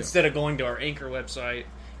all. Instead of going to our Anchor website,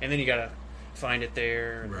 and then you got to find it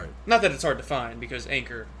there. Right. Not that it's hard to find, because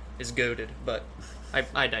Anchor is goated, but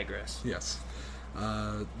I digress. Yes.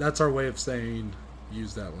 That's our way of saying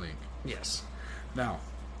use that link. Yes. Now,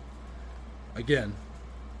 again,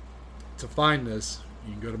 to find this,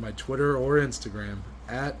 you can go to my Twitter or Instagram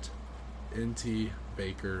at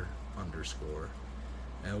ntbaker_.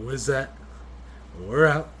 And with that, we're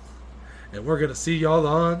out. And we're going to see y'all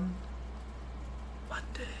on